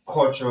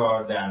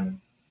cultural than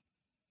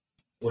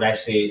would I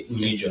say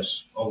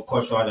religious or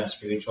cultural than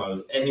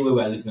spiritual. Anyway,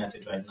 we're looking at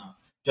it right now,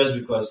 just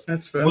because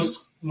That's fair.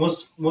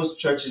 most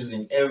churches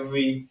in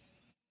every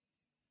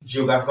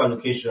geographical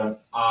location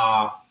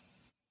are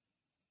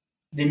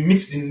they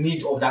meet the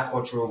need of that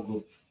cultural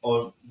group,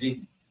 or they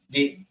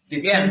Yeah,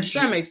 tend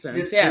that to makes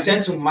sense. they Yeah.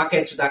 tend to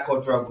market to that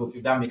cultural group,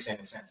 if that makes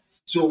any sense.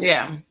 So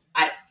Yeah.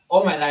 I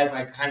all my life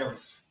I kind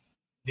of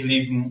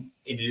believed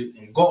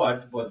in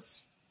God, but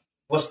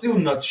was still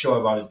not sure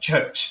about the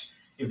church,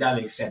 if that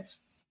makes sense.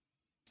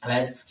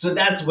 Right? So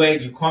that's where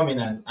you come in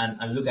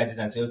and look at it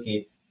and say,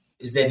 okay,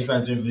 is there a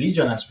difference between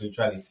religion and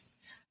spirituality?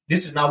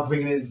 This is now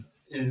bringing it,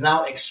 is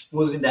now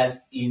exposing that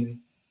in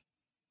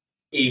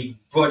a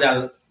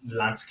broader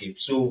landscape.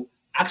 So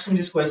ask me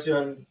this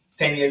question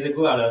 10 years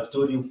ago, I would have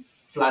told you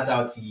flat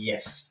out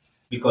yes,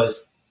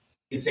 because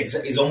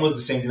it's almost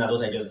the same thing as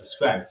what I just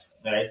described,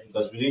 right?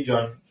 Because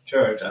religion,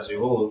 church as a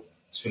whole,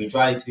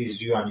 spirituality is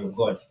you and your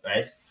God,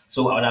 right?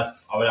 So I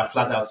would have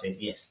flat out said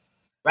yes.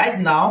 Right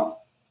now,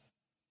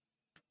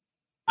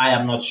 I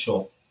am not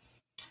sure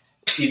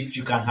if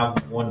you can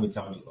have one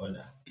without the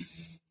other.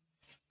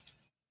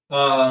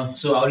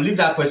 So I'll leave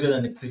that question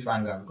on the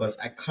cliffhanger because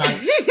I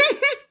can't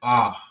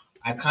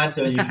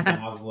tell you if you can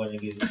have one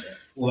against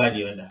over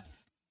the other.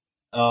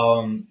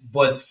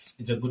 But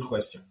it's a good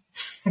question.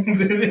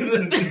 It's a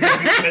good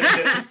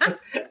question.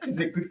 It's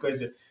a good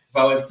question. If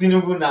I was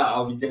Tinubu now,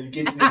 I'll be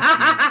delegating it to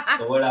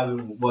some other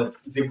people. But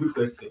it's a good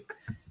question.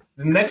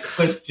 The next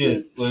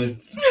question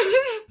what's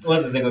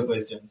the second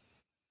question?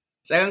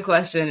 Second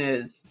question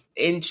is,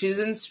 in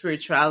choosing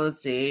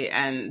spirituality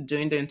and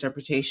doing the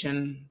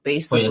interpretation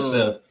based For off of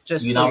yourself,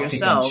 just you for now pick and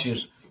yourself,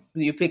 choose.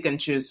 you pick and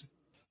choose.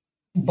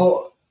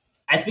 But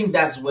I think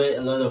that's where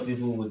a lot of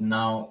people would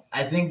now.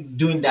 I think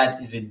doing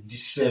that is a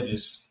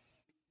disservice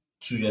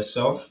to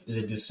yourself, is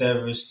a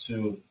disservice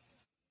to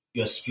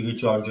your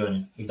spiritual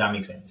journey, if that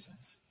makes any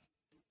sense.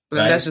 But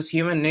then Right? that's just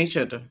human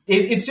nature, though.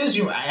 It is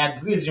human. I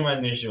agree it's human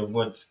nature,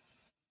 but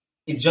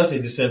it's just a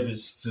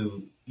disservice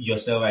to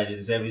yourself, and a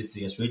disservice to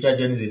your spiritual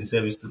journey, is a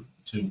disservice to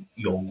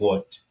your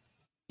God.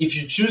 If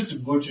you choose to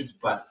go through the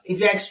path, if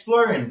you're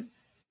exploring,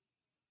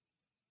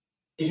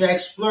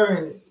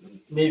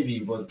 maybe,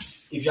 but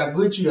if you are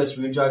going through your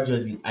spiritual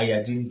journey and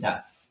you're doing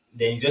that,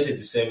 then it's just a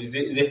disservice.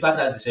 It's a flat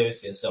out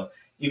disservice to yourself.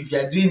 If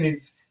you're doing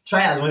it,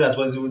 try as much as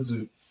possible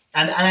to,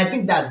 and I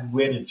think that's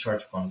where the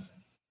church comes from.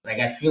 Like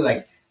I feel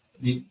like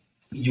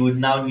you would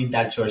now need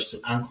that church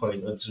to anchor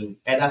it or to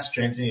either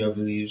strengthen your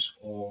beliefs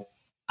or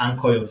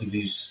anchor your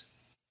beliefs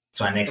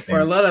to an For a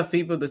extent. lot of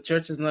people, the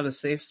church is not a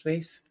safe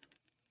space.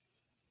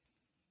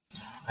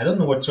 I don't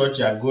know what church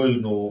you are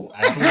going. No,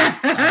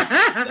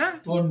 I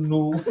don't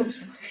know. I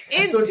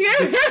It's don't,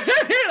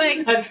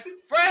 like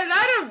for a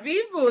lot of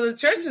people, the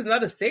church is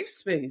not a safe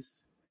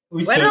space.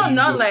 which Whether church or you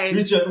not, go? like,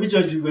 Which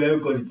church you go? Let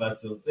me call the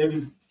pastor. Let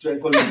me try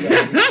call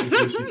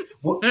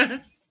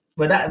it.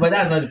 But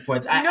that's not the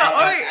point. no,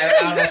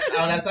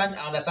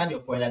 I understand your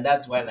point, and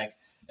that's why like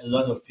a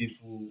lot of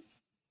people,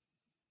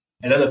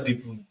 a lot of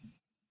people,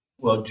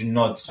 well, do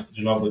not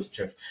go to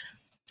church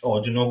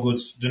or do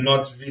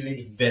not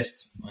really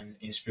invest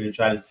in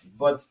spirituality.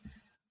 But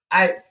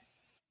I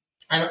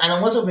and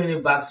I'm also bringing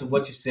it back to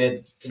what you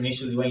said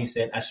initially when you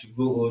said as you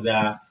grow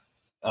older,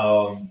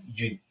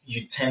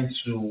 you tend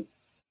to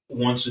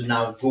want to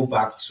now go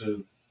back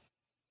to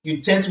you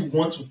tend to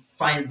want to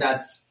find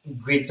that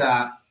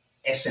greater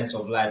essence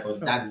of life or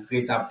that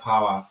greater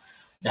power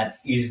that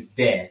is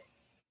there.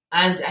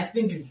 And I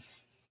think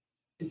it's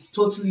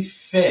totally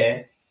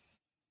fair.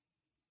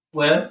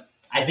 Well,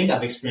 I think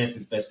I've experienced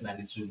it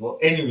personally too. But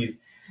anyways,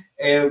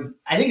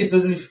 I think it's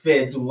totally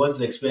fair to want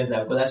to experience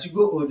that because as you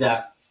go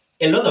older,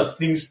 a lot of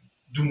things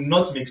do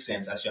not make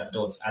sense as you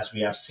adult, as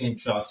we have seen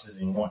throughout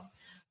season one.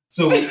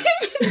 So, as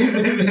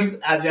you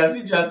have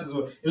seen throughout season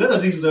one, a lot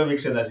of things do not make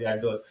sense as you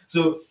adult.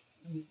 So,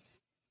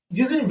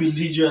 using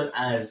religion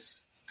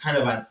as kind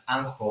of an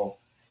anchor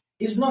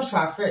is not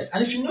far fetched.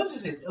 And if you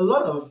notice it, a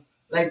lot of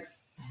like,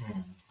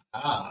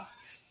 ah,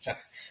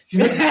 if you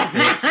notice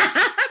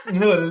it,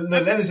 no,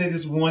 let me say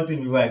this one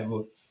thing before I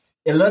go.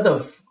 A lot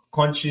of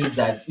countries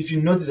that, if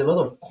you notice, a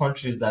lot of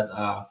countries that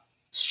are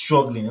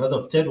struggling, a lot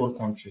of third world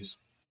countries,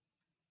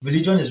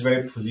 religion is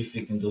very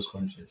prolific in those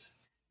countries.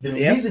 Yep.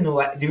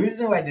 The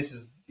reason why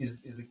this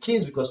is the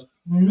case because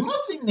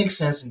nothing makes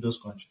sense in those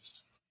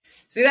countries.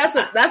 See,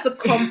 that's a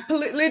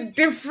completely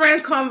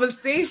different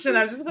conversation.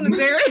 I'm just gonna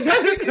say right now,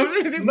 it's a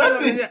completely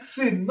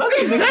different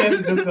Nothing makes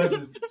sense in those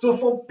countries. So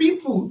for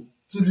people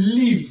to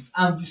live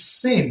and be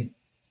sane,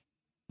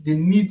 they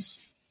need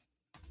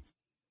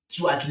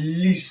to at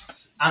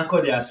least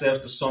anchor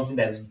themselves to something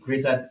that is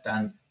greater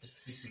than the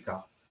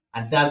physical.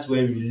 And that's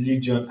where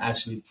religion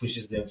actually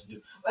pushes them to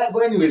do.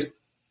 But anyways,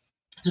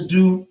 to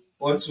do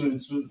or to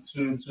invest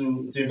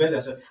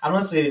themselves. I'm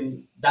not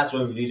saying that's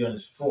what religion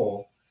is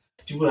for.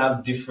 People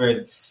have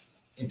different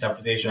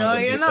interpretations No, or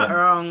you're not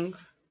wrong. You're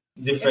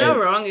not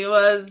different wrong. It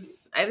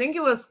was, I think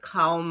it was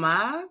Karl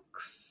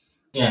Marx,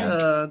 yeah,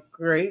 the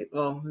great,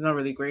 well, not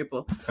really great,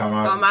 but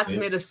cameras Karl in Marx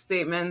made a place.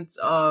 statement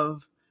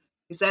of,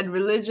 he said,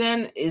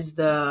 religion is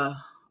the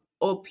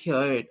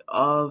opioid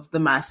of the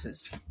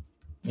masses.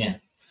 Yeah.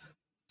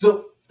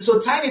 So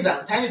tiny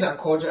and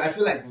culture, I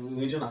feel like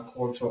religion and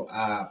culture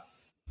are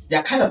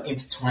they're kind of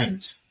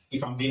intertwined,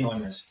 if I'm being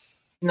honest.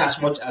 In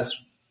as much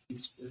as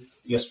it's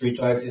your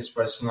spirituality is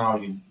personal,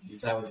 you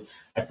decide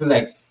I feel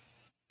like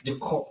the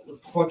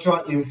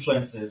cultural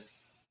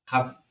influences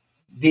have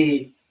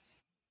they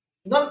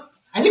not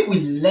I think we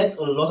let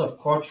a lot of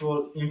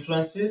cultural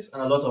influences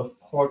and a lot of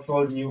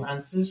cultural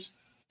nuances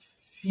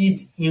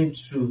feed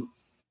into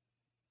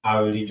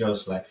our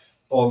religious life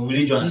or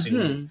religion as a whole.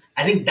 Mm-hmm.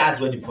 I think that's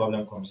where the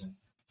problem comes in.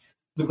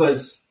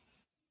 Because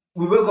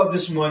we woke up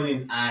this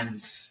morning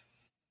and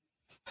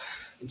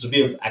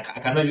I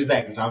cannot use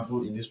that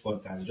example in this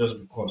podcast just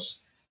because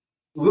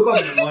we wake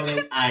up in the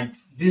morning and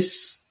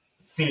this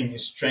thing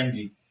is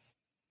trendy.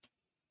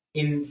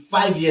 In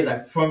 5 years, I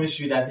promise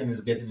you that thing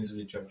is getting into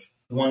the church,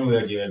 one way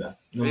or the other,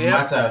 no Yep.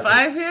 matter how it is.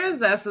 5 years?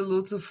 That's a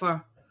little too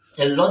far.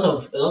 A lot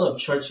of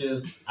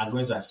churches are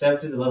going to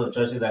accept it. A lot of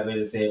churches are going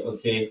to say,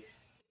 okay,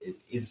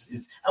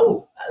 it's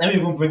oh, let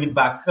me even bring it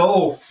back.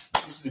 Oh,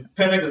 this is a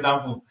perfect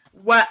example.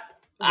 What?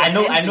 We're I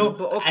know, I ending, know,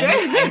 but I know,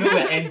 I know okay.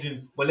 we're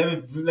ending, but let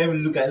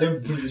me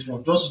bring this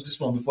one, just this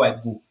one before I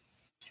go.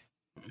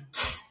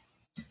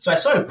 So I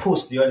saw a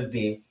post the other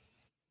day,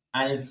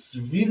 and it's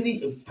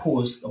really a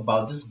post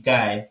about this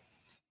guy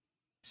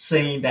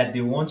saying that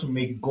they want to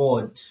make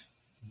God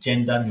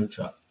gender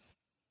neutral.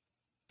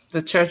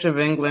 The Church of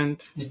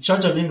England. The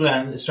Church of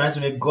England is trying to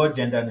make God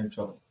gender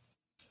neutral.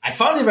 I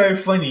found it very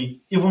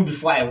funny even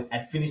before I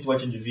finished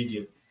watching the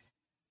video.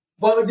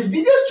 But the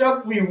video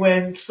struck me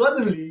when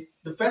suddenly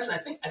the person,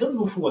 I don't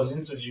know who was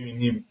interviewing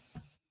him. I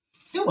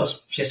think it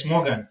was Piers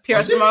Morgan. Was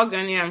Piers it?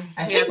 Morgan, yeah.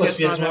 I Yeah, think it was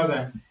Piers Piers Morgan.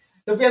 Morgan.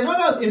 The Piers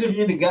Morgan was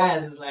interviewing the guy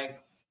and is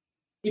like,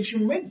 if you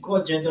make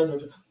God gender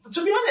neutral,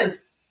 to be honest,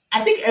 I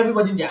think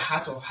everybody in their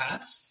heart of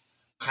hearts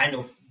kind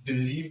of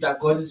believe that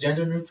God is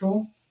gender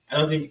neutral. I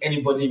don't think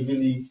anybody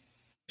really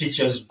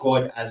pictures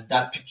God as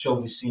that picture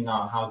we see in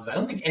our houses. I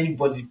don't think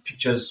anybody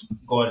pictures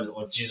God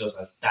or Jesus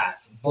as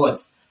that.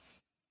 But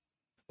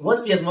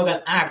what Piers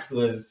Morgan asked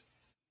was,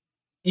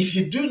 if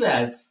you do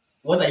that,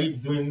 what are you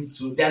doing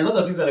to? There are a lot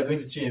of things that are going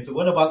to change. So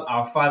what about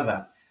our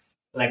Father?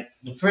 Like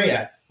the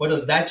prayer, what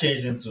does that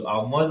change into?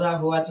 Our mother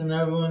who art in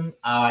heaven,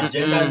 our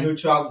gender Mm-mm.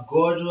 neutral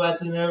God who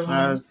art in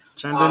heaven,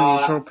 Gender our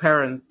neutral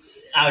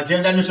parents. our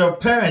gender neutral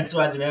parents who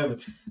art in heaven.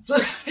 So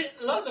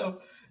a lot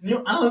of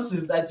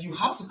nuances that you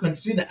have to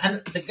consider.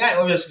 And the guy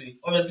obviously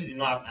did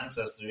not have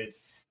answers to it.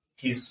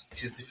 His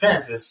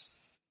defense is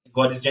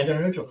God is gender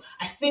neutral.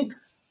 I think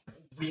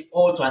we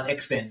all to an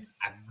extent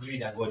agree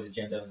that God is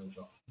gender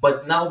neutral.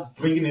 But now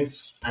bringing it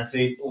and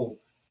saying, oh,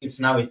 it's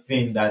now a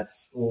thing that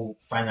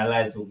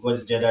finalized. Oh, God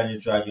is gender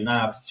neutral. You now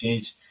have to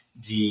change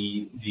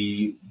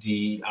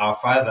the Our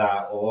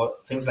Father or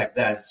things like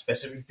that.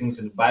 Specific things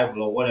in the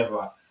Bible or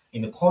whatever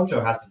in the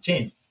culture has to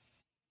change.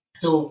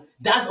 So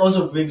that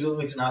also brings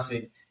me to now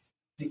say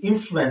the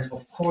influence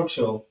of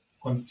culture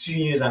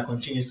continues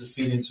to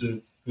feed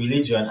into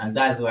religion, and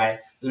that's why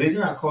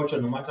religion and culture,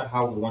 no matter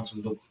how we want to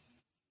look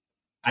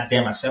at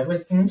them as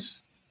separate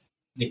things,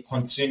 they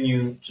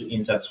continue to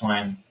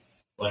intertwine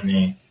on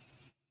a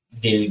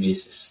daily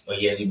basis or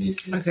yearly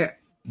basis. Okay.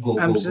 Go,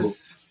 I'm go, go.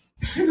 just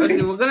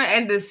okay, we're gonna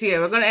end this here.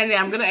 We're gonna end it.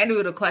 I'm gonna end it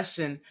with a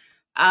question.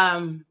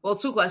 Well,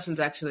 two questions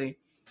actually.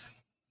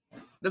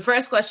 The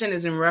first question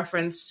is in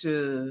reference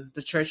to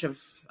the Church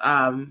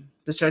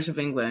of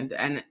England,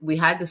 and we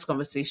had this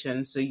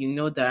conversation, so you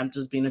know that I'm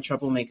just being a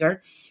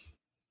troublemaker.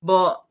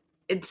 But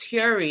in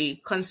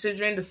theory,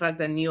 considering the fact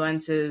that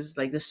nuances,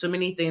 like there's so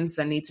many things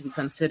that need to be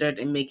considered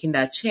in making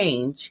that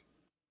change,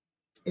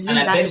 And isn't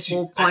I that the bet you,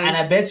 whole and point?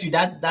 I bet you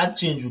that that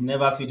change will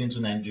never fit into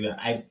Nigeria.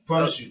 I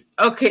promise you.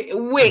 Okay,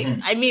 wait.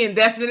 Mhm. I mean,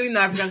 definitely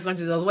not African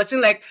countries. I was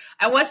watching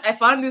I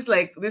found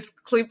this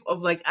clip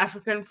of like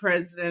African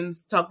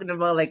presidents talking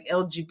about like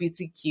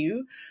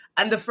LGBTQ,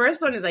 and the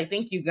first one is I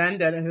think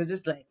Uganda, and he was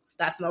just like,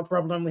 "That's no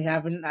problem we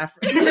have in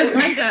Africa."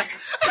 Uganda.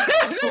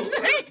 I was just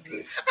like,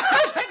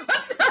 I was like,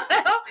 what the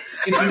hell?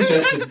 It's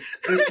interesting.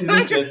 It is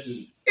Like,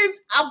 interesting.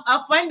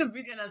 I'll find the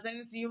video and I'll send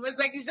it to you. But it's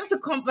like it's just a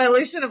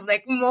compilation of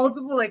like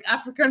multiple like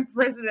African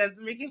presidents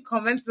making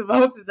comments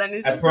about it, and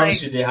it's I just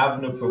promise like you, they have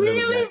no problem with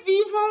really that.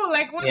 people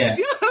like what is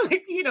Yeah.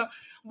 like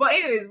but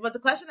anyways, but the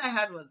question I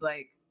had was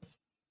like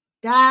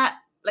that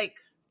like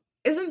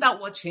isn't that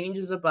what change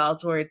is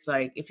about, where it's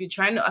like if you're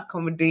trying to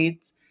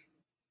accommodate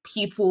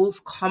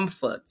people's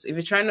comfort, if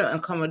you're trying to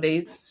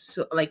accommodate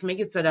so, like make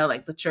it so that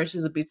like the church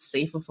is a bit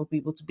safer for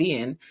people to be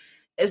in,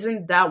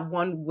 isn't that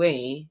one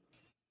way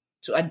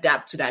to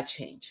adapt to that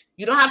change?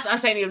 You don't have to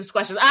answer any of these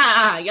questions.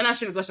 You're not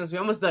answering the questions. We're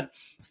almost done.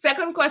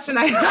 Second question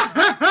I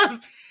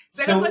have.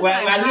 So Second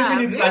question I leaving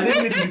it, have. we're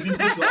leaving it to the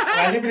people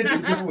we're leaving it to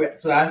people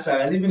to answer.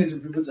 We're leaving it to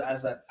people to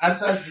answer.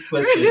 Answer the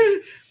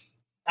question.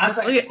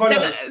 Answer. Okay, Call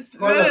us.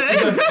 Put on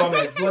the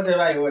comment. Do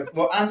whatever you want.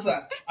 But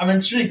answer. I'm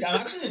intrigued. I'm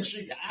actually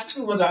intrigued. I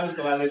actually want to have this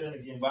conversation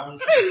again, but I'm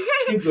intrigued.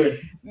 Keep going.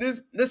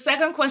 The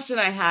second question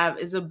I have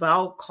is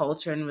about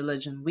culture and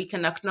religion. We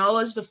can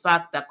acknowledge the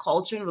fact that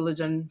culture and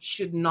religion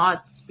should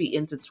not be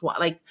intertwined.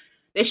 Like,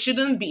 they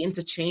shouldn't be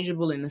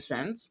interchangeable in a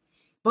sense.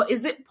 But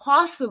is it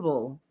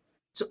possible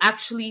to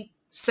actually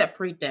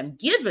separate them,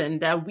 given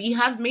that we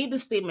have made the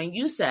statement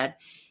you said,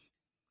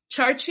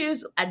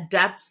 churches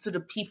adapt to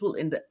the people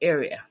in the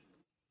area?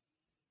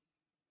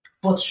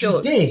 But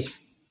should they?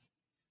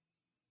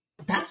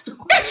 That's the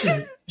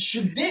question.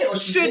 Should they or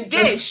should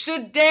they?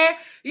 Should they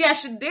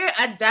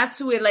adapt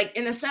to it? Like,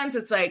 in a sense,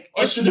 it's like,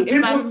 or should the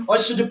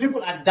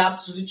people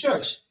adapt to the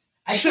church?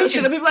 Should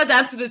the people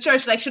adapt to the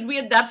church? Like, should we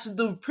adapt to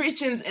the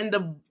preachings in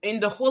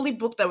the holy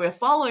book that we're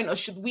following, or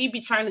should we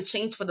be trying to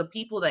change for the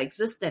people that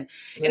exist in?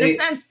 In a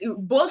sense,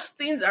 both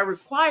things are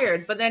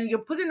required, but then you're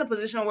put in a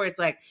position where it's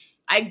like,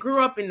 I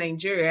grew up in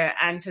Nigeria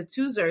and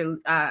tattoos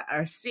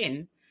are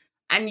sin.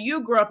 And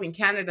you grew up in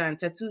Canada and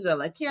tattoos are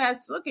like, yeah,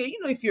 it's okay. You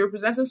know, if you're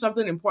representing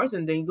something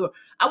important, then you go.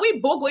 Are we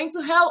both going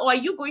to hell, or are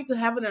you going to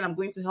heaven and I'm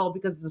going to hell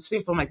because it's the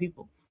same for my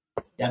people?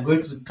 You're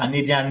going to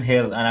Canadian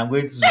hell and I'm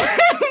going to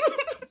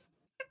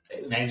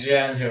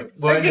Nigerian hell.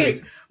 But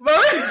anyways.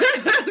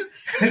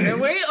 We're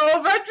way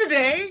over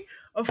today,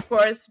 of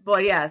course.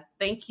 But yeah,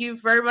 thank you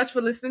very much for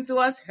listening to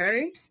us,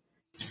 Harry.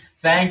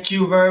 Thank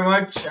you very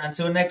much.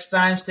 Until next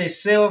time, stay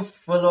safe.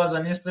 Follow us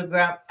on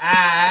Instagram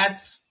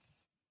at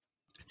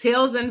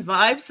Tales and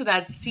Vibes, so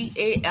that's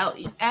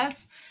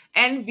TALESNVIBES.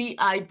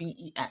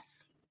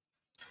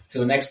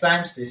 Till next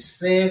time, stay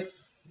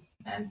safe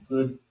and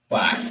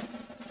goodbye.